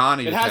had like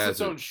Connie it just has has its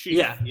it. own sheath.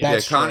 Yeah.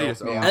 That's Connie true,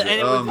 just yeah. owns And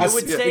it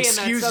would Yeah, stay in that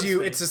excuse you.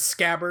 subspace. It's a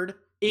scabbard.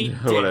 Eat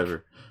dick.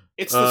 whatever.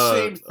 It's the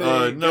same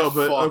thing. No, Get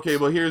but fucked. okay.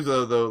 Well, here's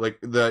though like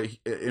the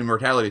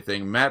immortality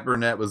thing. Matt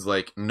Burnett was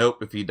like,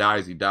 "Nope, if he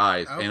dies, he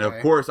dies." And of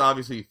Okay. course,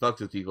 obviously, he fucks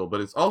with people, but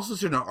it's also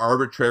such an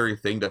arbitrary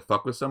thing to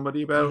fuck with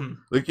somebody about. Mhm.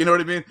 Like, you know what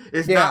I mean?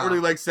 It's Yeah. not really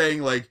like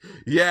saying like,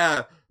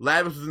 "Yeah,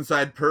 Lapis was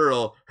inside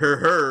Pearl,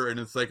 her," and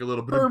it's like a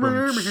little bit of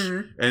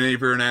and then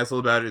if you're an asshole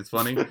about it, it's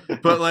funny.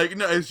 But like,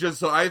 no, it's just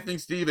so I think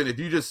Steven, if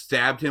you just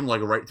stabbed him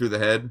like right through the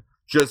head.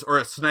 Or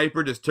a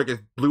sniper just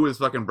blew his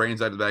fucking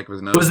brains out the back of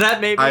his nose. Was that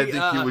maybe... I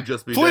think he would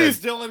just be Please,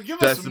 dead. Dylan, give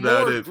That's us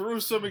about more it.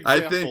 gruesome I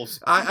think examples.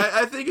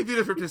 I think if you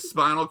just ripped his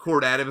spinal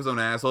cord out of his own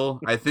asshole,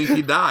 I think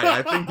he'd die.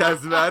 I think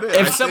that's about it. I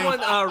If think someone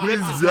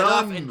ripped he's his head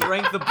off done. and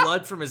drank the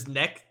blood from his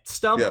neck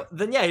stump, Yeah.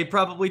 then yeah, he'd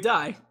probably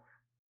die.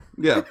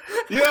 Yeah,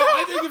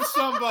 I think if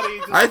somebody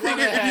just I think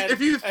went ahead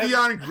if you and-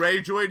 Theon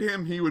Greyjoyed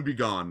him, he would be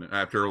gone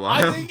after a I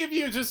while. think if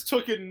you just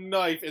took a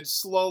knife and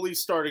slowly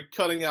started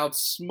cutting out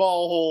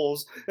small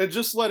holes and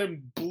just let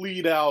him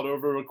bleed out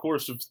over a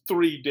course of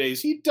 3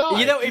 days, he'd die.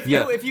 You know, if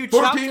Yeah. you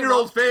chopped him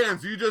 14-year-old up,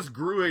 fans, you just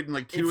grew it in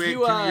like two if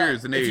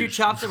years in age. if you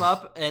chopped him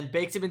up and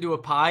baked him into a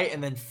pie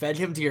and then fed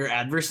him to your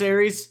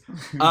adversaries,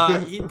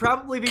 he'd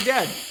probably be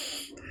dead.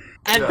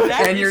 And Yeah.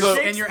 that And is your-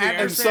 Shakespeare. and your and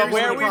adversaries someone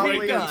where would we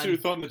break begun. the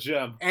tooth on the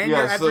gem. And Yeah,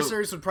 your so-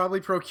 adversaries would probably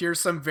procure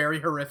some very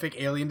horrific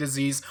alien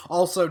disease,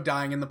 also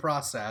dying in the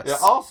process. Yeah.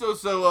 Also,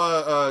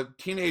 so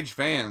teenage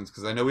fans,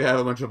 because I know we have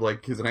a bunch of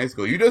like kids in high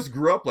school. You just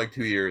grew up like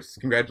 2 years.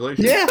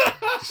 Congratulations. Yeah.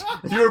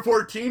 If you were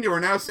 14, you are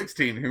now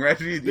 16.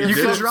 Congratulations. You did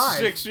can it. drive.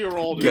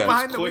 6-year-old who Get Yeah.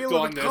 behind just the clicked wheel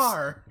on of a this.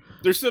 car.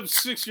 There's some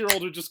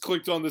 6-year-old who just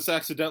clicked on this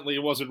accidentally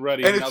and wasn't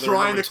ready. And now it's they're in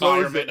a trying to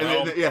close it. retirement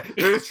And home.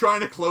 they're just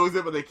trying to close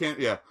it, but they can't.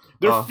 Yeah.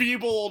 Their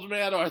feeble old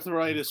man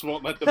arthritis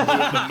won't let them move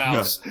the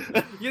mouse.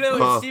 You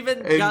know, if Steven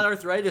and- got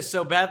arthritis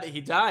so bad that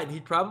he died,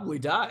 he'd probably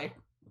die.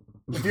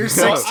 If you're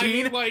Well, 16, I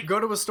mean, like,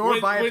 go to a store,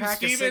 when- buy a when pack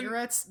Steven- of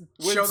cigarettes,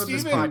 when show them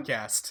this Steven-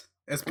 podcast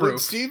as When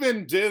proof.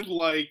 Steven did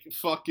like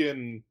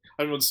fucking,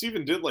 I mean, when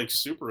Steven did like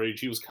Super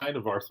Age, he was kind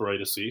of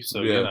arthritis-y,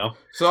 so Yeah. you know.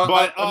 So,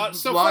 But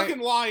so Lion,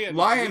 fucking Lion,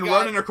 Lion we got-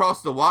 running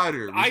across the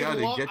water. We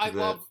gotta get to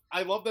that.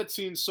 I love that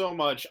scene so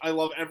much. I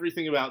love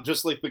everything about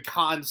just like the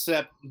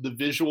concept, the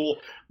visual,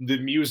 the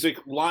music.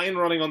 Lion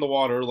running on the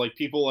water. Like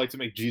people like to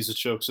make Jesus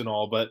jokes and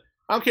all, but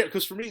I don't care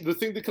because for me, the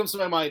thing that comes to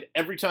my mind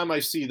every time I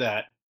see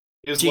that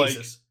is like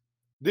Jesus.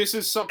 this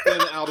is something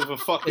out of a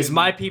fucking. Is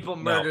my people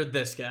No. murdered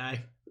this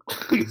guy?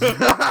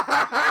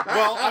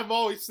 Well, I'm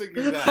always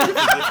thinking that for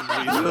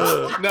different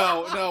reasons.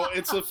 No,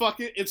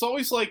 it's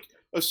always like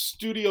a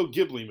Studio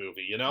Ghibli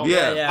movie, you know?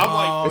 Yeah. Yeah. I'm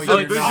like, It's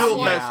a yeah.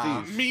 visual Yeah.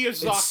 pastiche.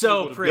 Miyazaki It's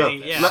so would've pretty,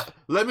 done yeah.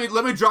 this.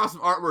 Let me draw some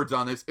artwords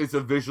on this. It's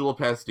a visual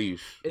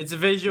pastiche It's a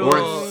visual or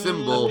a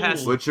symbol,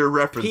 pastiche. which you're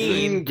referencing.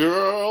 Teen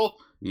girl.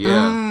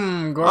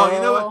 Yeah. Girl. Oh,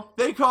 you know what?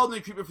 They called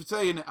me creepy for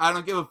saying it. I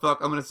don't give a fuck.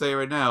 I'm gonna say it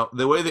right now.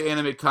 The way they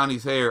animate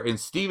Connie's hair and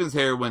Steven's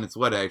hair when it's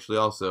wet, actually,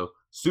 also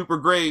super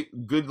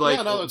great. Good like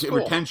Yeah, no, that's cool.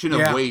 retention of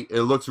Yeah. weight.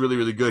 It looks really,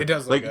 really good. It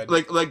does look like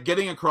good. like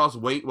getting across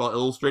weight while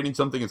illustrating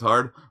something is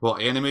hard. While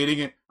animating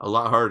it, a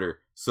lot harder.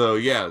 So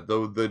yeah,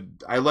 the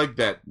I like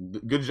that.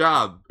 Good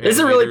job. It's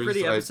a really animators,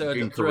 pretty episode.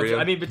 in to throw Korea.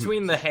 through. I mean,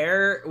 between the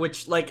hair,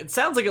 which like it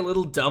sounds like a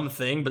little dumb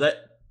thing, but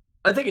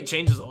I think it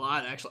changes a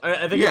lot, actually.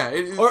 I think,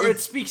 it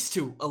speaks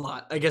to a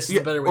lot. I guess is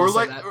a better way to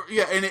say that.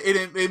 And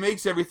it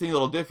makes everything a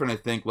little different. I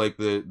think, like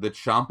the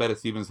chomp out of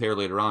Steven's hair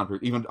later on,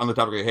 even on the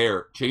topic of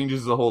hair,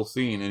 changes the whole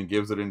scene and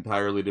gives it an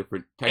entirely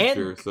different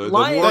texture. And so the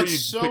more you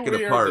pick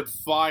it apart, that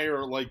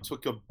fire like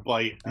took a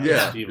bite.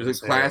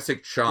 It's a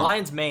classic chomp.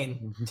 Lion's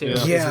mane too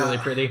is really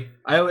pretty.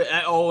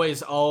 I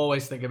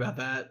always think about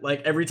that.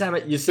 Like every time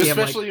you see him,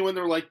 especially when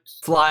they're like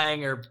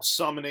flying or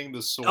summoning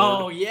the sword.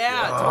 Oh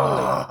yeah,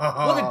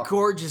 totally. What a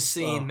gorgeous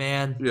scene,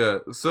 man. Yeah.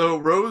 So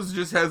Rose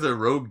just has a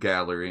rogue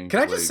gallery. Can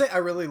I just say I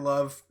really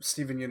love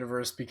Steven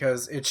Universe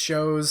because it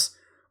shows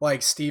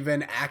like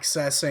Steven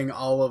accessing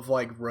all of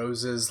like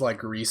Rose's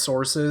like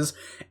resources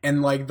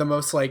in like the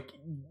most like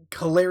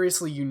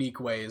hilariously unique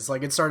ways.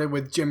 Like it started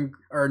with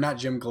not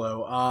Jim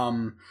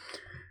Glow.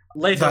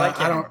 Laser light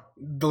cannon.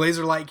 The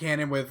laser light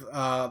cannon with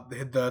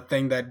the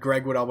thing that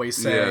Greg would always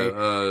say,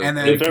 and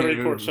then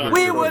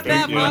we would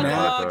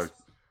never.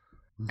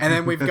 And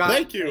then we've got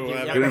thank you,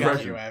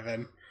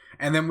 Evan.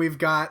 And then we've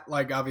got,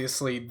 like,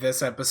 obviously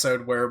this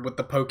episode where with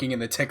the poking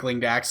and the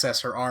tickling to access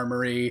her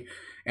armory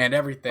and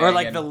everything. Or,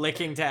 like, the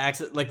licking to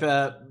access, like,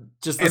 the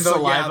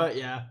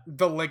saliva,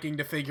 the licking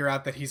to figure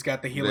out that he's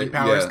got the healing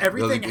powers.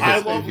 Everything I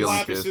love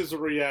Lapis'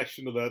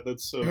 reaction to that.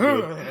 That's so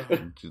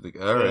good. She's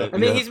like, all right. I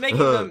mean, he's making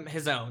them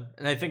his own.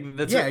 And I think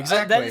that's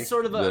exactly. that is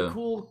sort of a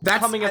cool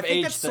coming of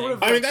age thing.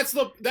 I mean, that's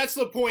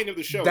the point of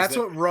the show. That's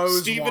what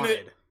Rose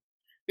wanted.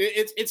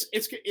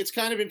 It's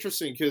kind of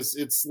interesting because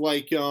it's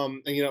like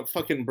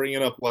fucking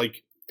bringing up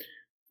like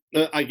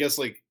I guess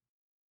like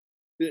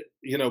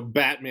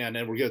Batman,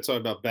 and we're gonna talk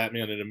about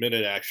Batman in a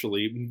minute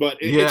actually, but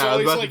it's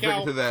always like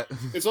how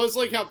it's always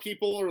like how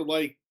people are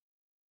like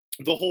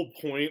the whole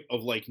point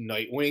of like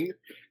Nightwing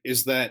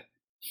is that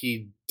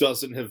he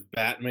doesn't have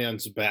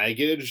Batman's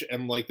baggage,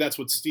 and like that's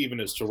what Steven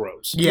is to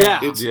Rose.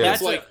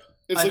 It's like.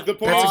 It's like the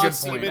point is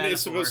Steven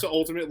is supposed to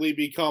ultimately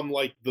become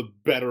like the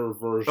better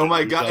version. Oh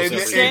my god! And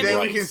then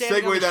we can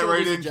segue that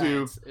right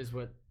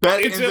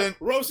into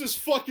Rose's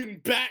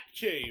fucking bat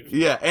cave.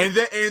 Yeah, and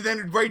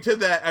then right to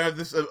that, I have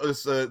this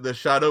the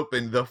shot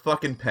open, the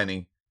fucking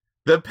penny,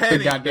 the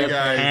penny, guys,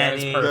 that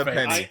is perfect. The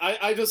penny.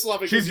 I just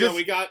love it because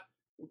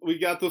we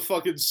got the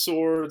fucking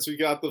swords, we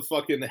got the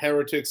fucking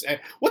heretics.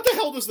 What the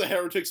hell does the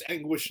heretics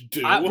anguish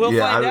do? We'll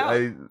find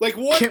out. Like,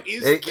 what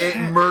is that? It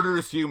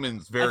murders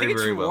humans very,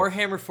 very well.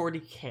 Warhammer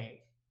 40K.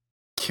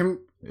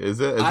 Is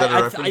that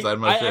a reference? I'm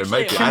not sure. It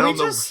might be. I don't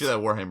know that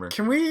Warhammer.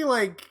 Can we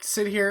like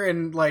sit here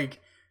and like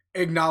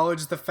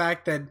acknowledge the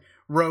fact that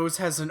Rose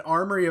has an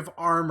armory of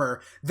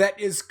armor that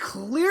is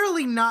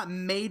clearly not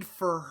made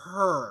for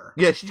her.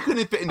 Yeah, she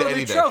couldn't fit into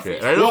any of that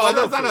shit. That's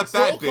not a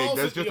fact thing.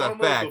 That's just a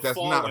fact. That's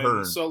not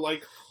her. So,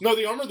 like, no,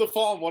 the Armor of the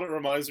Fallen, what it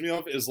reminds me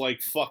of is,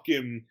 like,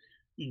 fucking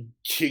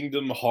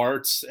Kingdom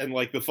Hearts and,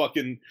 like, the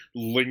fucking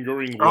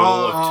lingering will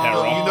of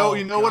terror.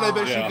 You know what I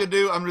bet she could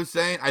do? I'm just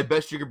saying, I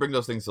bet she could bring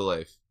those things to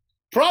life.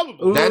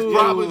 Probably. That's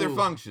probably their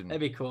function.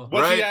 That'd be cool.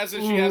 What she has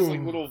is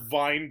like, little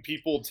vine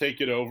people take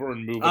it over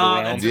and move it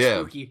around. That's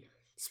spooky.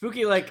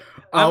 Spooky, like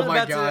I'm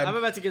about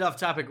to get off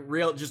topic. Can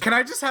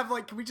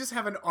we just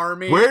have an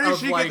army? Where did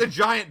she get the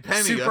giant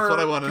penny? That's what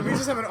I want to know. Can we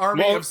just have an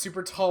army of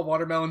super tall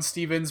Watermelon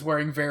Stevens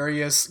wearing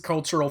various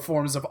cultural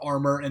forms of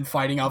armor and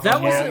fighting off?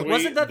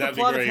 Wasn't that the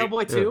plot of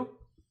Hellboy 2?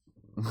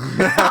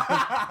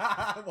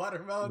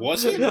 Watermelon.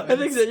 Was it? I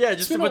think so. Yeah,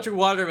 just a bunch of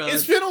watermelons.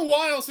 It's been a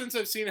while since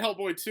I've seen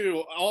Hellboy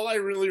 2. All I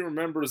really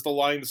remember is the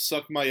line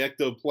 "Suck my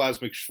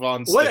ectoplasmic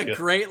schwanz." What a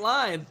great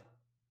line.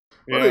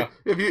 Yeah.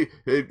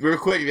 Real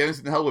quick, if you haven't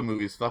seen the Hellboy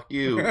movies, fuck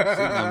you.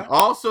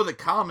 Also, the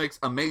comics,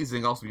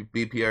 amazing. Also,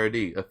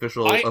 BPRD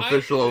official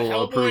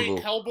approval.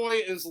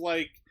 Hellboy is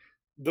like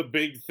the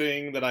big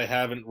thing that I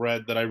haven't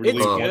read that I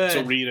really want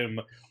to read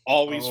him.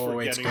 Always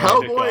forgetting.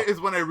 Hellboy is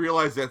when I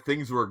realized that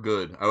things were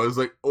good. I was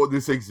like, "Oh,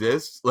 this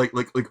exists!" Like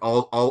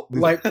all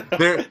like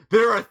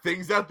there are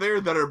things out there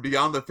that are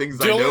beyond the things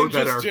Dylan I know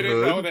that are good. I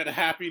didn't know that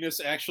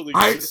happiness actually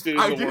existed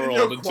in the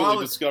world until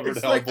he discovered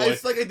Hellboy.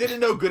 It's like I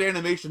didn't know good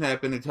animation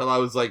happened until I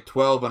was like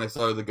 12 when I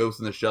saw the Ghost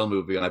in the Shell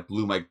movie, and I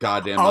blew my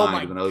goddamn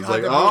mind. And I was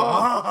like,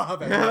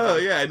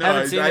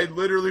 I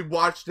literally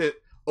watched it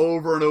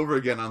over and over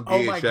again on VHS.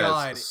 Oh my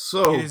god,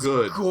 so it is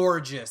good,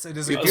 gorgeous. It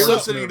is. If you're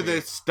listening to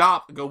this,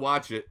 stop, go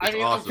watch it. It's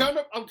awesome.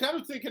 I'm kind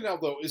of thinking now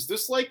though. Is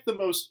this like the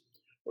most,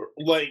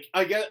 like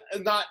I get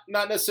not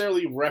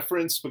necessarily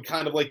reference, but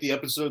kind of like the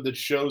episode that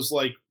shows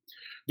like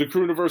the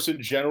Crewniverse in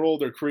general,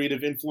 their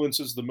creative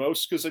influences the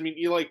most? Because I mean,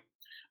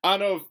 I don't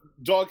know if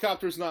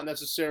Dogcopter's not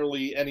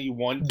necessarily any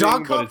one thing,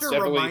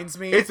 Dogcopter reminds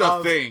me. It's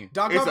a thing.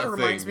 Dogcopter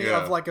reminds me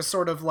of like a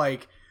sort of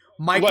like.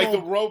 Like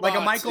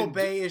a Michael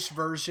Bay-ish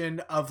version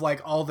of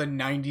like all the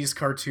 90s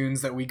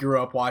cartoons that we grew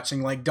up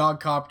watching. Like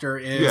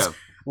Dogcopter is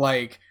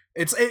like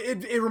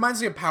it reminds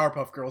me of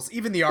Powerpuff Girls,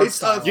 even the art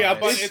style. Yeah,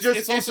 but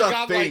it's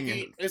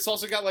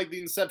also got like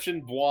the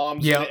Inception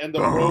bombs and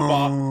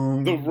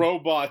the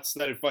robots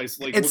that it fights.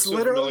 Like it's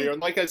literally familiar.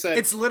 And like I said,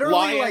 it's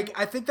literally like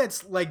I think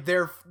that's like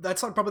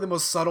that's like probably the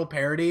most subtle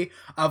parody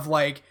of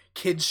like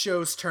kids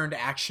shows turned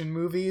action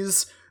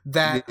movies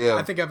that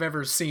I think I've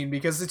ever seen,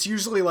 because it's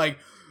usually like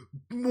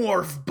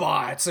morph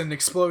bots and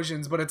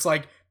explosions, but it's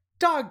like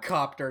dog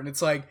copter, and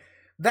it's like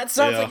that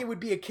sounds like it would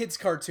be a kid's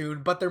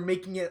cartoon, but they're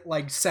making it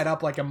like set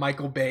up like a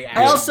Michael Bay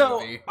action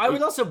movie. I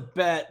would also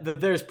bet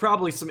that there's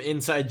probably some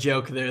inside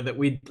joke there that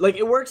we like.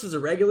 It works as a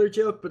regular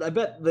joke, but I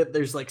bet that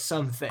there's like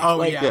something. Oh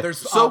like, yeah, there's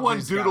someone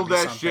obviously gotta doodled be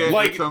that something. shit.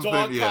 Like something,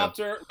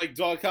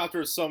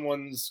 Dogcopter is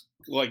someone's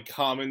like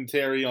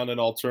commentary on an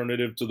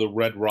alternative to the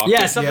Red Rocket.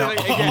 Yeah, something Yeah. like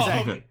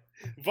exactly.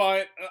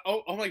 But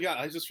oh my god,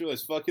 I just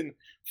realized fucking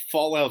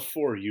Fallout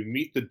 4. You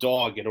meet the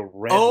dog at a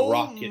Red Oh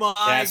Rocket my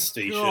gas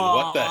station.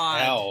 What the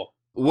God. hell?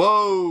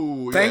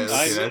 Whoa! Thanks.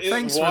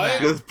 Thanks for what?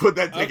 that. Just put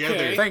that together.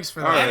 Okay. Thanks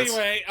for that. All right.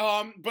 Anyway,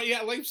 but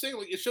yeah, like I'm saying,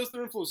 like it shows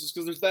their influences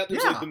because there's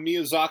Yeah. like the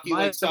Miyazaki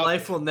My like South.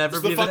 life will never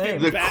There's be the fucking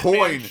name. The Batman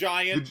coin.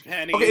 giant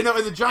penny. Okay, no,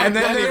 and the giant And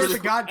then penny there's really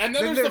the god. And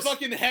then there's the there's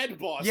fucking head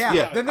boss. yeah.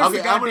 Yeah. Then there's Okay,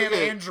 the I'm gonna goddamn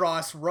get-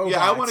 Andros robot.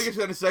 Yeah, I want to get to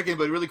that in a second,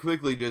 but really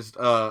quickly, just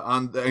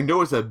on I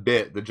know it's a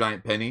bit, the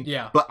giant penny.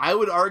 Yeah. But I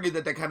would argue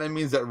that kind of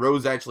means that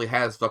Rose actually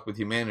has fucked with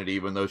humanity,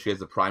 even though she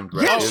has a prime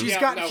Yeah, directive. she's yeah,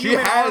 got no. She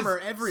human has armor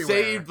everywhere.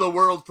 saved the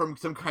world from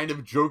some kind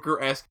of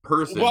Joker-esque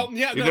person. Well,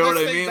 yeah, you no, know what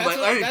that's I mean? That's Like,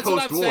 what, I ain't that's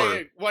what I'm post-war.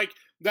 saying. Like,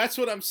 that's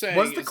what I'm saying.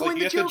 Was the is, coin like,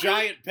 the you get the Joker?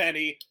 giant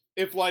penny.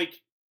 If like,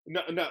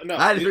 no.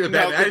 I just picked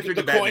the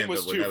the coin Batman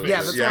was villain. two That Yeah,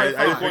 faces. that's what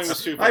I I thought. The coin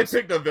was two I faces.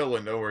 picked a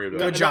villain. Don't worry about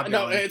Good it. job,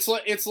 No, Dylan. it's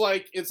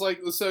like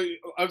so.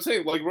 I'm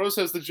saying like Rose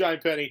has the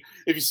giant penny.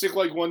 If you stick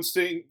like one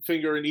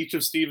finger in each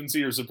of Steven's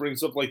ears, it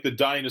brings up like the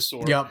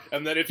dinosaur. Yep.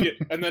 And then if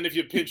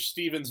you pinch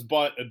Steven's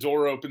butt, a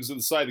door opens to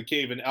the side of the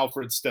cave, and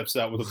Alfred steps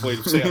out with a plate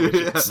of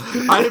sandwiches.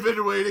 I've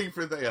been waiting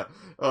for that.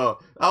 Yeah.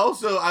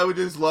 Also, I would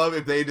just love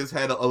if they just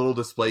had a little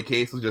display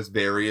case with just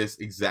various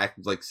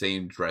exact like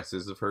same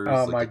dresses of hers.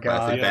 Oh like my the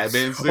classic God. Yes.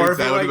 Batman Or suits. if you, That would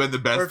have like- been the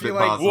or best if you, fit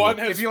like, possible. One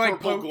has If you like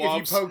purple poke, if you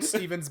gloves. poke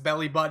Steven's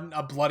belly button,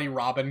 a bloody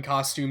Robin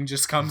costume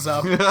just comes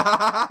up.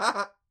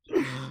 Yeah.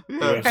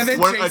 And then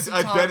One, Jason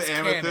a dead Todd's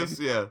amethyst,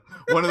 yeah.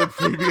 One of the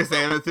previous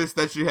amethysts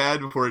that she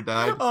had before it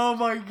died. Oh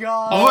my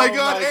god! Oh my Oh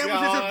god, my Amethyst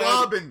and God.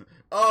 Robin!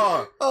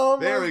 Oh, Oh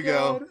my there we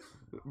god. go.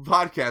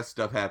 Podcast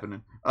stuff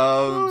happening.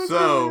 Oh,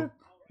 So man.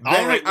 then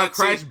All right, a let's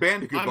Crash see.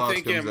 Bandicoot I'm boss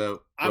thinking- comes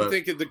out. I'm but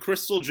thinking the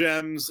Crystal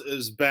Gems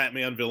is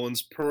Batman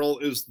villains. Pearl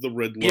is the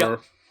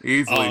Riddler.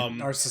 easily.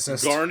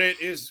 Narcissist.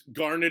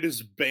 Garnet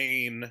is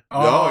Bane.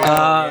 Oh,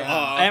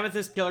 yeah.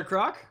 Amethyst Killer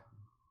Croc.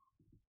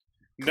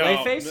 No,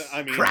 Clayface?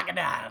 I mean,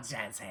 Crocodile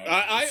jazz hands.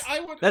 I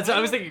would. That's I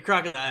was thinking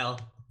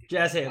crocodile.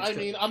 Jazz hands. I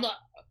mean, I'm not.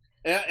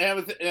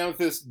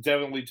 Amethyst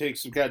definitely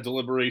takes some kind of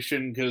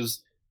deliberation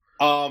because,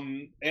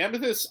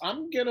 Amethyst,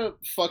 I'm gonna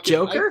fucking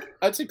Joker?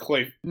 I'd say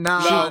Clay. No,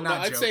 No, not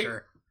I'd say-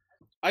 Joker.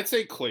 I'd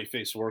say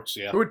Clayface works,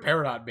 yeah. Who would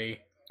Peridot be?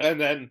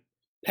 And then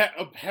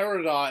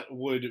Peridot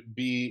would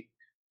be.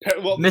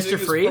 Well, the Mr. thing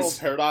is, Freeze?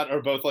 Pearl and Peridot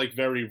are both like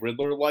very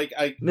Riddler-like.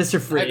 Mr.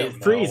 Freeze. don't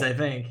know. Freeze, I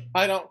think.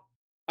 I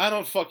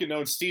don't fucking know.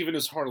 And Steven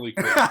is Harley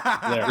Quinn.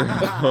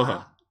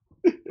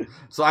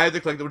 So I have to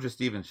collect a bunch of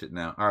Steven shit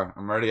now. All right,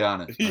 I'm already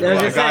on it. Yeah,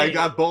 I was I gonna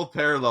got both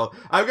parallel.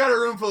 I've got a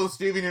room full of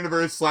Steven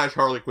Universe /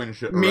 Harley Quinn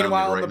shit. around me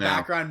Meanwhile, right in the now.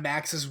 background,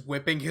 Max is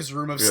whipping his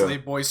room of Yeah.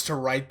 slave boys to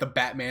write the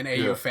Batman AU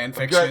Yeah. fan I've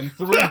fiction.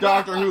 got 3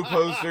 Doctor Who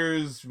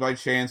posters by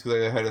chance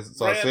because I had a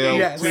saw Randy, sale.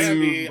 Yes. 2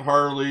 Randy.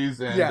 Harleys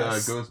and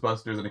Yes.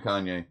 Ghostbusters and a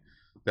Kanye.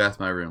 That's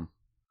my room.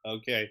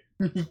 Okay.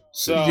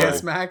 So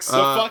Yes, Max. So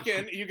Uh,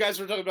 fucking, you guys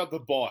were talking about the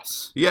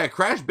boss. Yeah,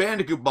 Crash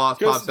Bandicoot boss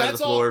Because pops out of that's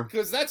the all. floor.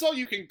 Because that's all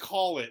you can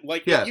call it.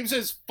 Like Yeah. it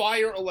uses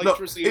fire,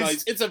 electricity, and it's-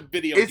 ice. It's a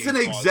video. It's game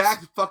an boss.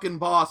 exact fucking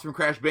boss from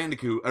Crash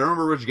Bandicoot. I don't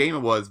remember which game it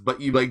was,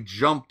 but you like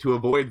jump to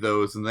avoid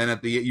those, and then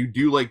at the you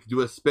do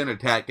a spin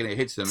attack and it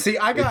hits him. See,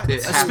 I got it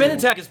A happens. spin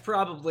attack is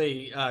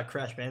probably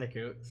Crash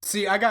Bandicoot.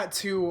 See, I got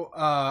two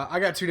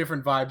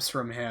different vibes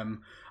from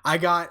him. I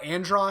got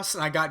Andros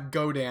and I got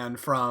Godan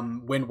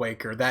from Wind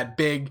Waker, that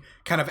big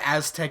kind of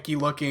Aztec-y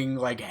looking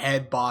like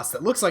head boss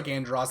that looks like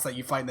Andros that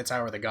you fight in the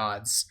Tower of the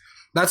Gods.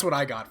 That's what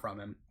I got from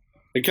him.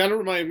 It kind of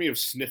reminded me of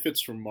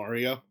Sniffits from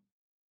Mario.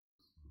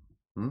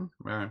 All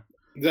right.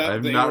 That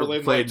I've they not were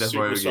in played like that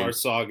Mario Superstar game.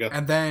 Saga.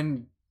 And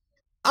then,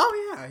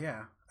 oh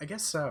yeah, I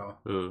guess so.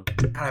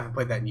 I haven't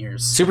played that in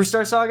years.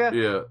 Superstar Saga?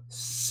 Yeah.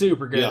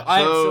 Super good. Yeah.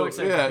 I am so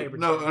excited yeah, for Paper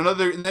no, Chase.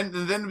 another, and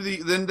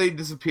then they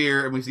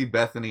disappear, and we see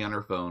Bethany on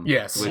her phone.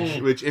 Yes.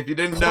 which if you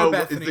didn't Poor know,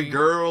 Bethany. is the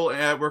girl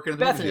working at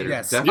the Bethany, movie theater.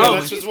 yes. Yeah, Definitely.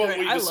 that's just what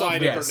we I love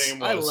decided yes. her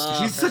name I was.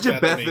 love She's such a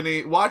Bethany.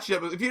 Bethany. Watch the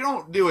episode. If you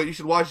don't do it, you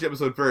should watch the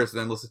episode first,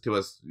 and then listen to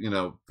us.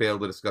 Fail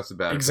to discuss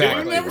about it. Exactly.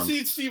 If you've never Once.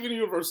 seen Steven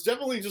Universe,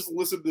 definitely just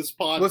listen to this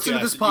podcast. Listen to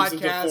this and use it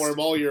to podcast form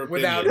all your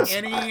Without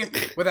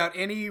opinions.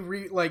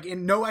 any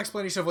no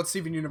explanation of what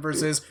Steven Universe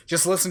is,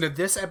 just listen to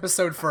this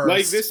episode first.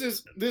 Like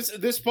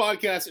this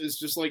podcast is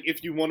just like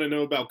if you want to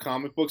know about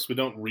comic books but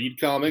don't read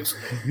comics,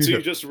 so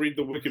you just read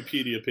the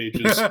Wikipedia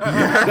pages.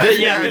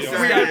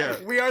 Yeah,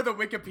 we are the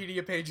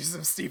Wikipedia pages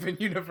of Steven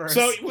Universe.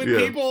 So when Yeah.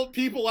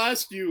 people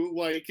ask you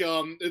like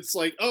it's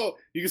like, oh,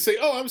 you can say,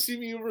 oh, I'm a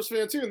Steven Universe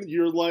fan too, and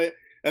you're like,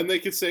 and they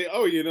could say,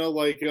 "Oh,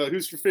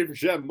 who's your favorite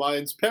gem?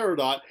 Mine's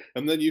Peridot,"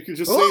 and then you could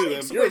just say Oh, to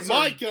them, so "You're wait,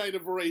 my kind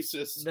of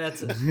racist."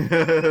 That's it.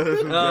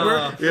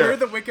 We're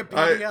the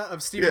Wikipedia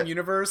of Steven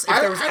Universe.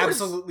 If there was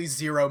absolutely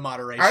zero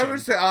moderation, I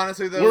would say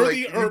honestly though,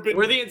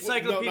 We're the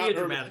Encyclopedia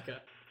Dramatica.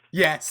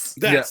 yes.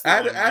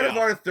 Out of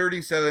our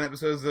 37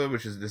 episodes though,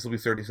 this will be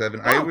 37,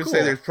 I would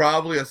say there's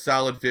probably a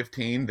solid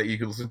 15 that you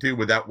can listen to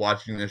without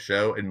watching the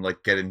show and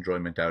like get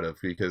enjoyment out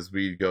of, because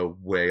we go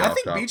way off. I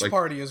think top. Beach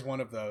Party is one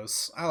of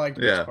those. I like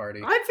Beach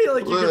Party. I feel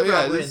like you could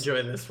probably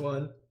enjoy this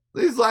one.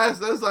 Those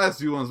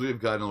last few ones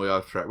we've gotten way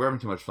off track. We're having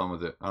too much fun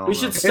with it. I don't We know.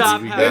 should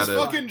stop. This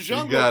fucking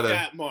Jungle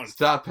Cat month.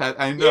 Stop.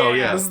 I know.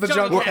 Yeah. This is the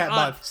Jungle Cat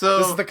month.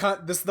 So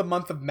this is the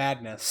month of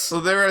madness. So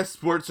their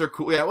sports are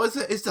cool. Yeah,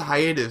 it's the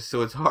hiatus,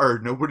 so it's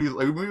hard.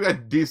 We've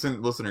got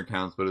decent listener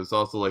counts, but it's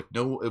also like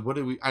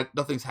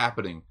nothing's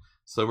happening.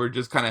 So we're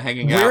just kind of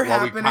hanging out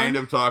while we kind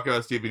of talk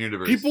about Steven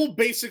Universe. People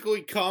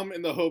basically come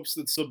in the hopes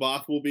that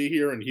Sabath will be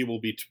here and he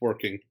will be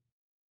twerking.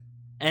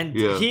 And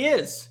he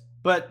is.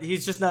 But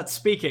he's just not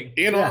speaking.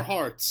 In our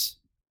hearts.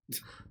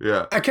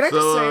 Yeah. Can I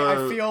just say, I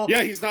feel...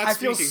 Yeah, he's not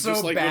speaking, feel so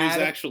just like bad when he's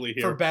actually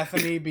here. for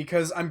Bethany,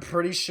 because I'm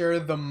pretty sure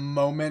the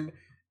moment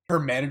her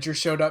manager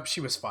showed up,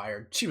 she was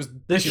fired. She was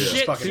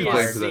fucking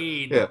fired.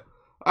 Yeah.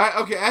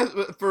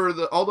 For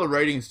all the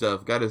writing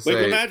stuff, gotta say,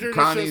 like the manager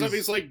shows up,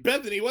 he's like,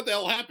 "Bethany, what the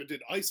hell happened?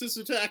 Did ISIS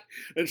attack?"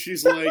 And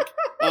she's like,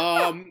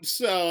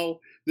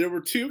 so there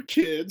were 2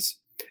 kids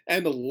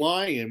and a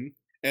lion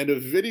and a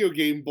video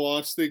game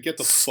boss. They get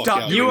the fuck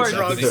out. You are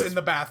drugs in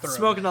the bathroom,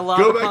 smoking a lot.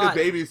 Go of back pot, to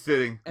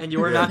babysitting, and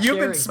you are not. You've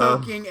been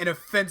smoking an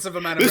offensive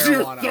amount of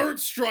marijuana. This is your 3rd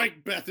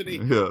strike, Bethany.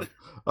 Yeah.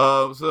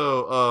 There's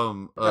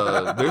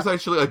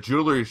actually a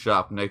jewelry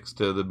shop next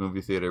to the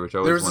movie theater, which I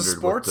always wondered. There's a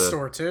sports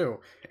store too.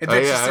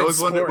 I always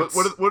wondered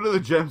what do the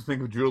gems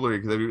think of jewelry,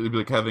 because they'd be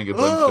like having a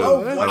bunch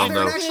of. Was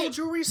there an actual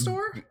jewelry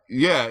store?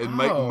 Yeah, in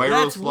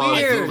Miroslav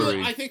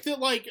Jewelry. I think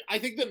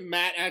that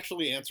Matt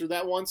actually answered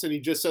that once, and he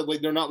just said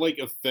like they're not like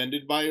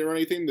offended by it or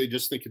anything. They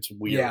just think it's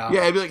weird. Yeah,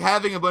 it'd be like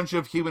having a bunch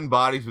of human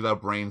bodies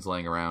without brains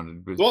laying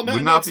around. Would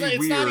not be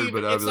weird,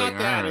 but I'd be like,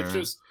 that. It's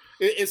just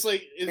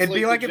it'd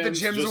be like if the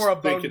gems were a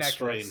bone necklace.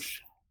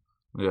 Strange.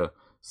 Yeah.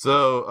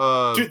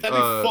 So, dude, that'd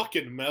be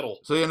fucking metal.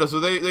 So so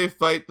they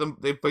fight them.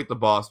 They fight the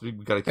boss. We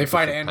gotta. They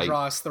fight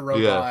Andros, the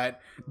robot. Yeah.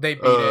 They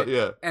beat it.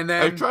 Yeah. And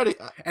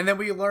then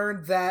we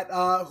learned that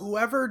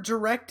whoever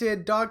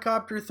directed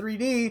Dogcopter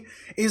 3D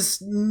is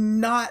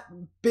not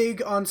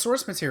big on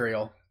source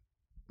material.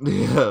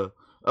 Yeah.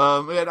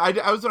 And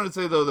I was going to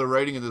say though, the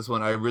writing in this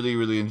one, I really,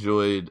 really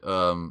enjoyed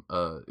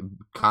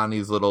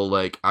Connie's little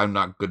like "I'm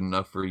not good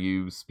enough for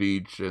you"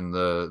 speech, and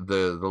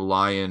the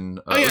lion.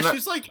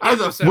 She's like, we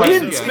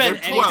didn't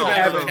spend any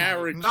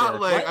time. Not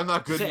like I'm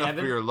not good enough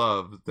for your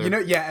love.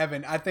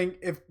 Evan. I think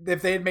if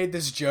they had made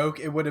this joke,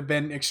 it would have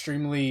been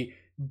extremely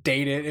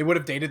dated. It would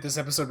have dated this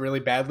episode really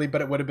badly,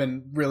 but it would have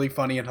been really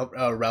funny and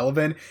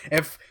relevant.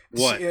 If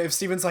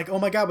Steven's like, "Oh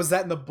my god, was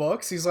that in the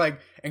books?" He's like,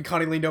 and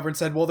Connie leaned over and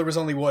said, "Well, there was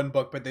only 1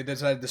 book, but they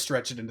decided to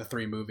stretch it into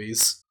 3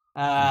 movies."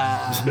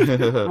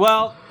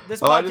 Well, this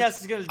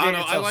podcast is going to date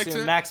itself soon.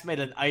 To... Max made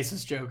an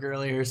ISIS joke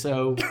earlier,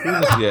 so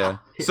yeah.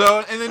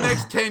 So in the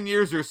next 10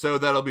 years or so,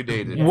 that'll be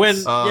dated.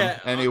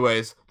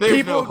 Anyways, there's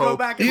people no hope. Go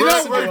back and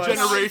we're a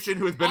generation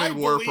who has been in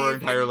war for our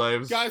entire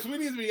lives. Guys, we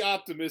need to be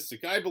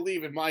optimistic. I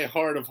believe in my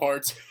heart of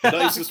hearts that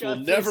ISIS will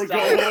never go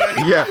away.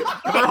 Yeah,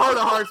 in my heart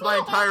of hearts, my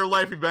entire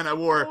life we've been at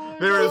war.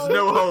 There is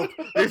no hope.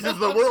 This is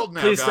the world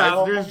now,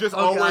 guys. There's just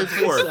always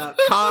war.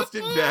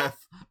 Constant death.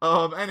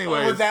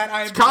 Anyways, with that,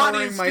 I'm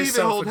Connie and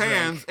Steven hold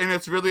hands, and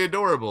it's really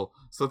adorable.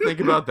 So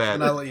think about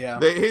that.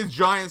 His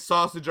giant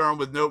sausage arm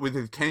with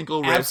his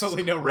cankle wrist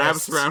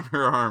wraps around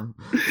her arm.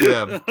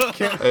 Yeah,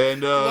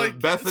 and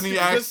Bethany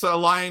asks a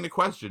lion a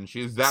question.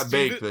 She's that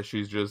baked that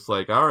she's just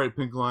like, "All right,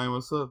 Pink Lion,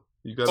 what's up?"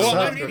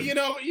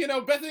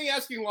 Bethany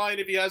asking Lion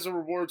if he has a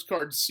rewards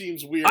card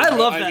seems weird. I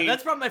love that.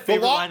 That's probably my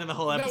favorite line in the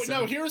whole episode.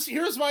 No,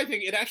 here's my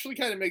thing. It actually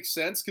kind of makes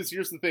sense, because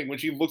here's the thing: when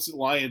she looks at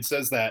Lion and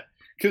says that,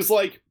 because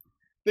like.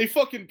 They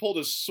fucking pulled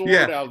a sword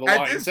out of the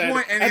lion's head.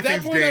 At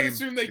that point, I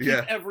assume they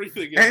keep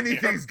everything in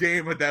anything's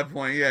game at that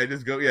point. Yeah,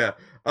 just go. Yeah.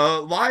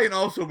 Lion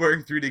also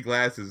wearing 3D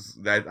glasses.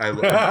 That I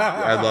love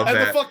that.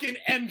 And the fucking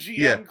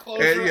MGM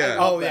closure.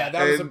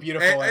 That was a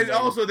beautiful. And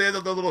also they had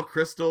the little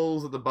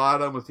crystals at the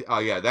bottom with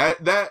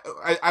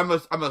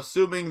I'm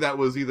assuming that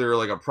was either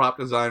like a prop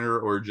designer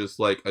or just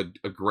like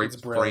a great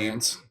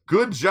frame.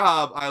 Good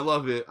job. I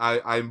love it.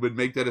 I would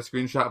make that a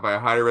screenshot if I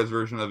had a res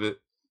version of it.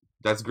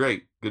 That's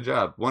great. Good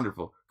job.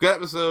 Wonderful. Good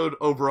episode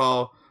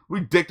overall.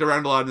 We dicked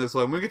around a lot in this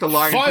one. When we get to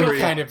Lion 3, we're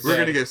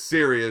going to get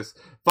serious.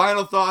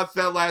 Final thoughts.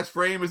 That last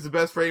frame is the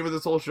best frame of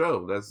this whole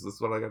show. That's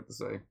what I got to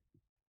say.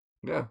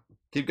 Yeah.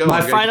 Keep going.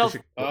 My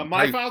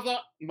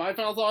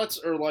final thoughts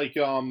are like,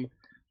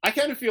 I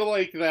kind of feel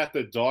like that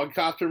the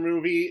Dogcopter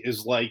movie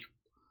is like,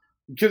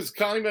 because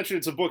Connie mentioned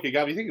it's a book. It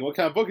got me thinking, what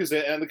kind of book is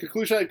it? And the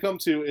conclusion I'd come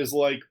to is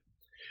like,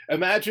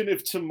 Imagine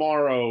if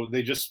tomorrow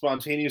they just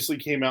spontaneously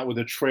came out with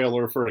a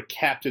trailer for a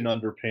Captain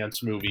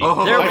Underpants movie.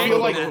 Oh, They're I feel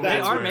like making that.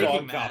 that's They are what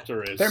making that.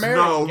 Dogcopter is. They're married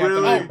No, to Captain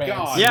really? Underpants. Oh,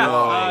 God. Yeah,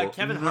 No,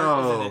 Kevin Hart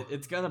was in no. it.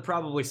 It's gonna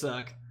probably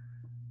suck.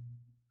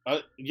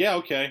 Yeah,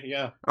 okay,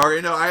 yeah. All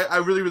right, no, I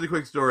really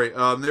quick story.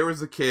 There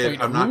was a kid.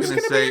 Wait, I'm not who's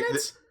going to gonna be say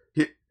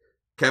in it?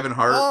 Kevin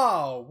Hart.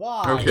 Oh,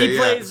 why? Okay. He yeah,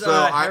 plays so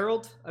I-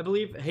 Harold, I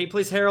believe. He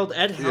plays Harold.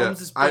 Ed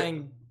Helms is I-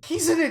 playing.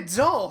 He's an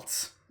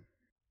adult.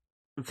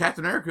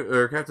 Captain America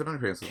or Captain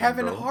Underpants. is an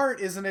Kevin adult.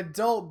 Hart is an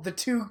adult. The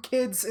two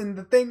kids in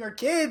the thing are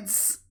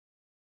kids.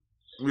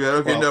 Yeah.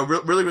 Okay. Well-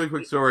 No. Really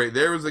quick story.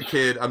 There was a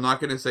kid. I'm not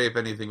going to say if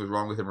anything was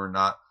wrong with him or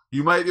not.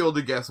 You might be able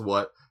to guess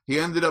what. He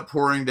ended up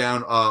pouring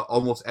down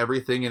almost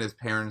everything in his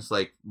parents'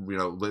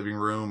 living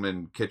room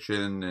and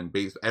kitchen and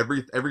base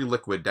every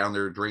liquid down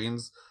their drain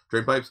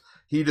pipes.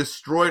 He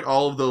destroyed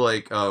all of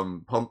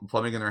the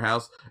plumbing in their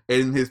house,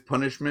 and his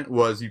punishment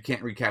was you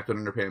can't read Captain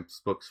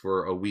Underpants books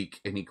for a week,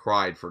 and he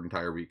cried for an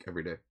entire week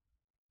every day.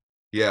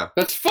 Yeah.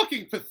 That's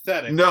fucking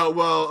pathetic. No,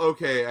 well,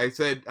 okay. I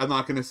said I'm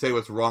not going to say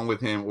what's wrong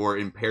with him or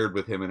impaired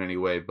with him in any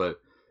way,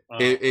 but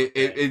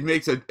it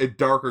makes a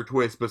darker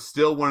twist, but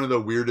still one of the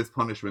weirdest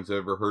punishments I've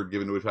ever heard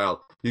given to a child.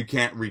 You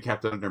can't read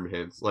Captain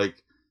Underpants.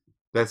 Like,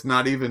 that's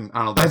not even.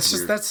 I don't know.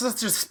 That's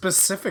such a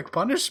specific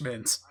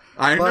punishment.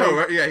 I know. like-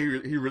 Right? Yeah,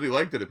 he really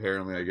liked it.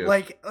 Apparently, I guess.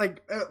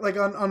 Like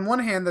on one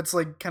hand, that's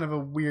like kind of a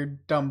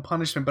weird, dumb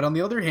punishment. But on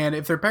the other hand,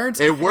 if their parents,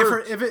 It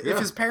worked, if yeah.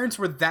 his parents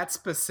were that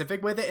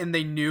specific with it and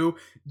they knew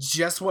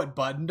just what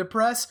button to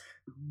press,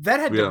 that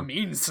had Yeah. to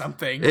mean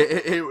something.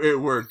 It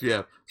worked.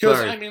 Yeah. Because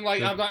Sorry. I mean,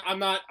 like, I'm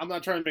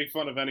not trying to make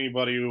fun of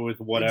anybody with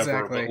whatever,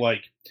 Exactly. but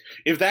like,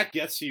 if that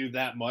gets you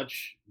that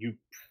much, you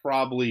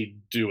probably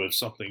do have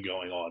something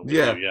going on. With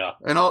Yeah. you, yeah,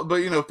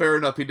 But fair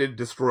enough. He did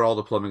destroy all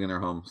the plumbing in their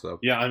home. So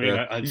yeah. I mean,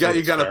 yeah. I'd you say got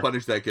it's fair. to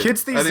punish that kid.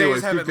 Kids these Anyways,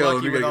 days have keep it going.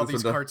 lucky We with gotta all get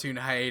these some done. cartoon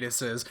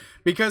hiatuses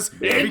because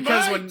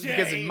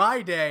In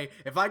my day,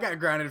 if I got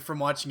grounded from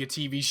watching a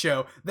TV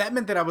show, that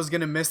meant that I was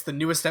gonna miss the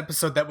newest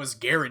episode that was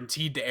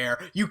guaranteed to air.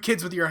 You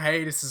kids with your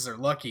hiatuses are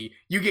lucky.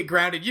 You get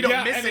grounded, you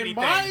don't miss and anything. in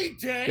my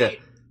day, Yeah.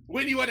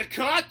 when you had a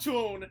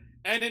cartoon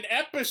and an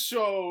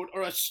episode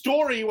or a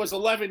story was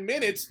 11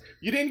 minutes,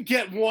 you didn't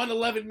get one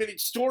 11-minute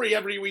story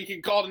every week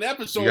and called an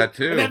episode. You got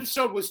two. An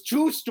episode was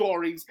 2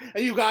 stories,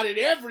 and you got it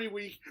every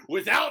week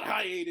without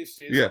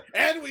hiatuses. Yeah.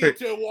 And we had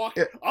to walk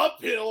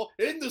uphill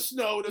in the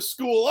snow to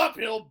school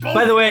uphill.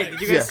 By the way, both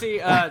did you ways.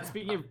 guys see?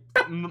 Speaking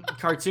of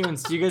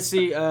cartoons, do you guys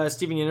see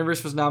Steven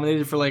Universe was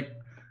nominated for like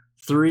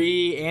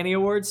 3 Annie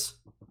Awards?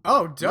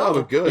 Oh, Oh,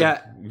 dope. good.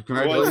 Yeah.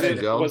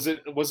 Congratulations, y'all.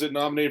 Was it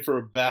nominated for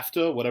a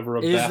BAFTA, whatever a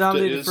It is BAFTA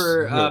nominated is?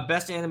 for Yeah.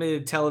 Best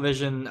Animated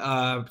Television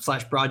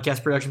 /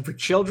 Broadcast Production for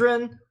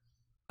Children.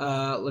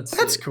 Let's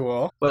That's see.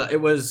 cool But it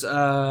was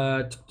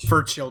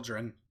for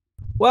children.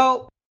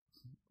 well,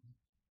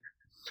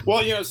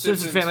 Well,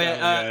 Simpsons Family,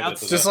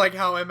 Just like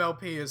how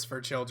MLP is for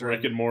children.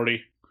 Rick and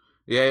Morty.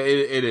 Yeah,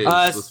 it is.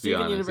 Let's be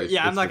Steven honest. Universe. It's-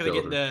 Yeah, I'm it's not for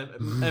going to get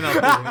children. into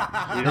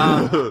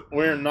MLP.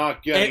 We're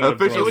not getting It,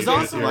 Officially it was did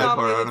also the right part.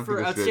 I nominated don't for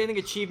think it's good. Outstanding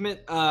Achievement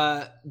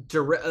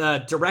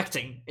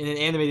directing in an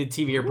animated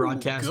TV or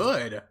broadcast.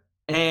 Good.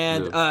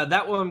 And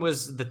that one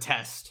was The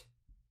Test.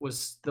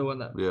 Was the one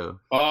that. Yeah.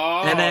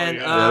 Oh, And then,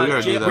 Yeah, we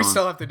gotta do that We one.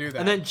 still have to do that.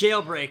 And then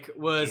Jailbreak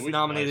was Yeah, we-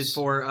 nominated nice.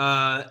 for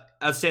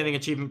Outstanding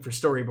Achievement for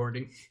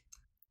Storyboarding.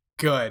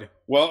 good.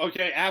 well,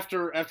 okay.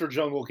 After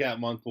Jungle Cat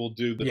Month, we'll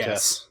do the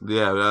test. Yes.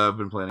 Yeah, I've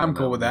been planning. I'm on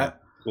cool with one.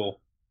 that. Cool.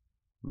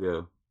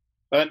 Yeah.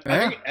 But I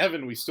Yeah. think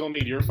Evan, we still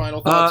need your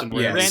final thoughts. And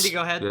yes. Randy,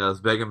 go ahead. Yeah, let's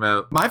beg him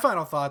out. My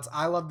final thoughts.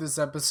 I love this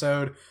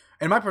episode.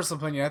 In my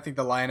personal opinion, I think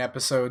the Lion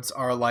episodes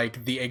are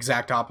like the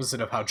exact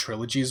opposite of how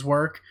trilogies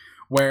work,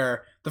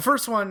 where the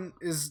first one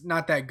is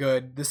not that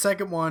good, the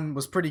second one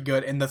was pretty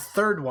good, and the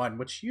third one,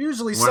 which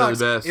usually One of sucks,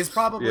 the best. is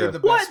probably Yeah. the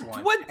best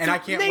one. What? And I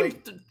can't name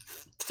wait.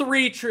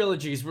 3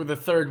 trilogies where the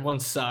third one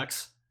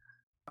sucks.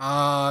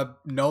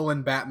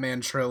 Nolan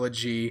Batman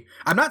trilogy.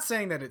 I'm not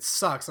saying that it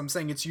sucks. I'm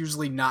saying it's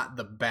usually not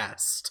the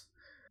best.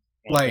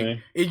 Like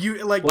Okay.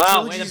 Wow, way to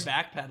trilogies.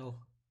 backpedal.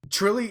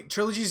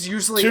 Trilogies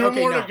usually 2 okay.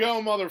 more No. to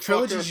go, motherfucker.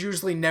 Trilogies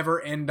usually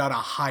never end on a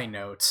high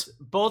note.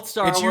 Both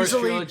Star It's Wars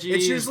usually- trilogies,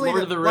 it's usually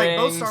Lord of the like,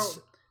 both Rings.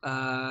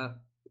 Star-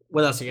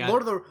 What else you got?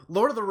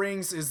 Lord of the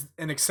Rings is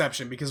an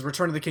exception because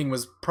Return of the King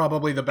was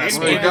probably the best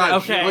Oh one. my God,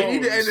 Okay. we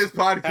need to end this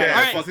podcast.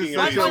 All right, This is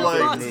My such a final like.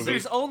 thoughts is movie.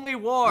 there's only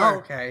war. Oh,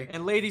 okay.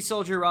 And Lady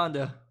Soldier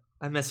Rhonda.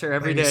 I miss her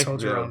every Lady day.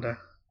 Soldier Yeah. Rhonda.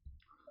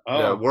 Oh.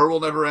 Yeah, war will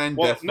never end.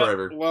 well, Death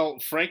forever. well,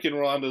 Frank and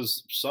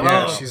Rhonda's son.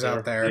 Yeah, Oh. she's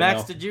out there.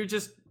 Max, did you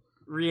just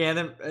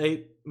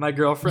reanimate my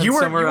girlfriend You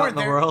weren't- somewhere you out weren't in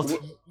the there. world?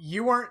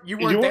 You weren't You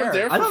weren't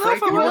there for I don't know if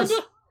Frank I and was.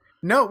 Rhonda?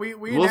 No, we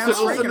We'll announced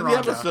listen Frank to and the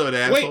Rhonda. episode,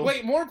 asshole.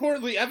 Wait, more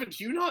importantly, Evan,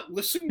 do you not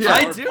listen to Yeah,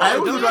 I our do. I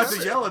was do. about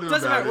to yell at him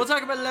Doesn't about matter. it. We'll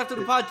talk about it after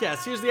the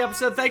podcast. Here's the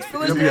episode. Thanks for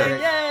listening.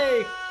 Yeah.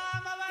 Yay!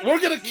 We're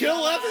gonna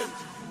kill Evan.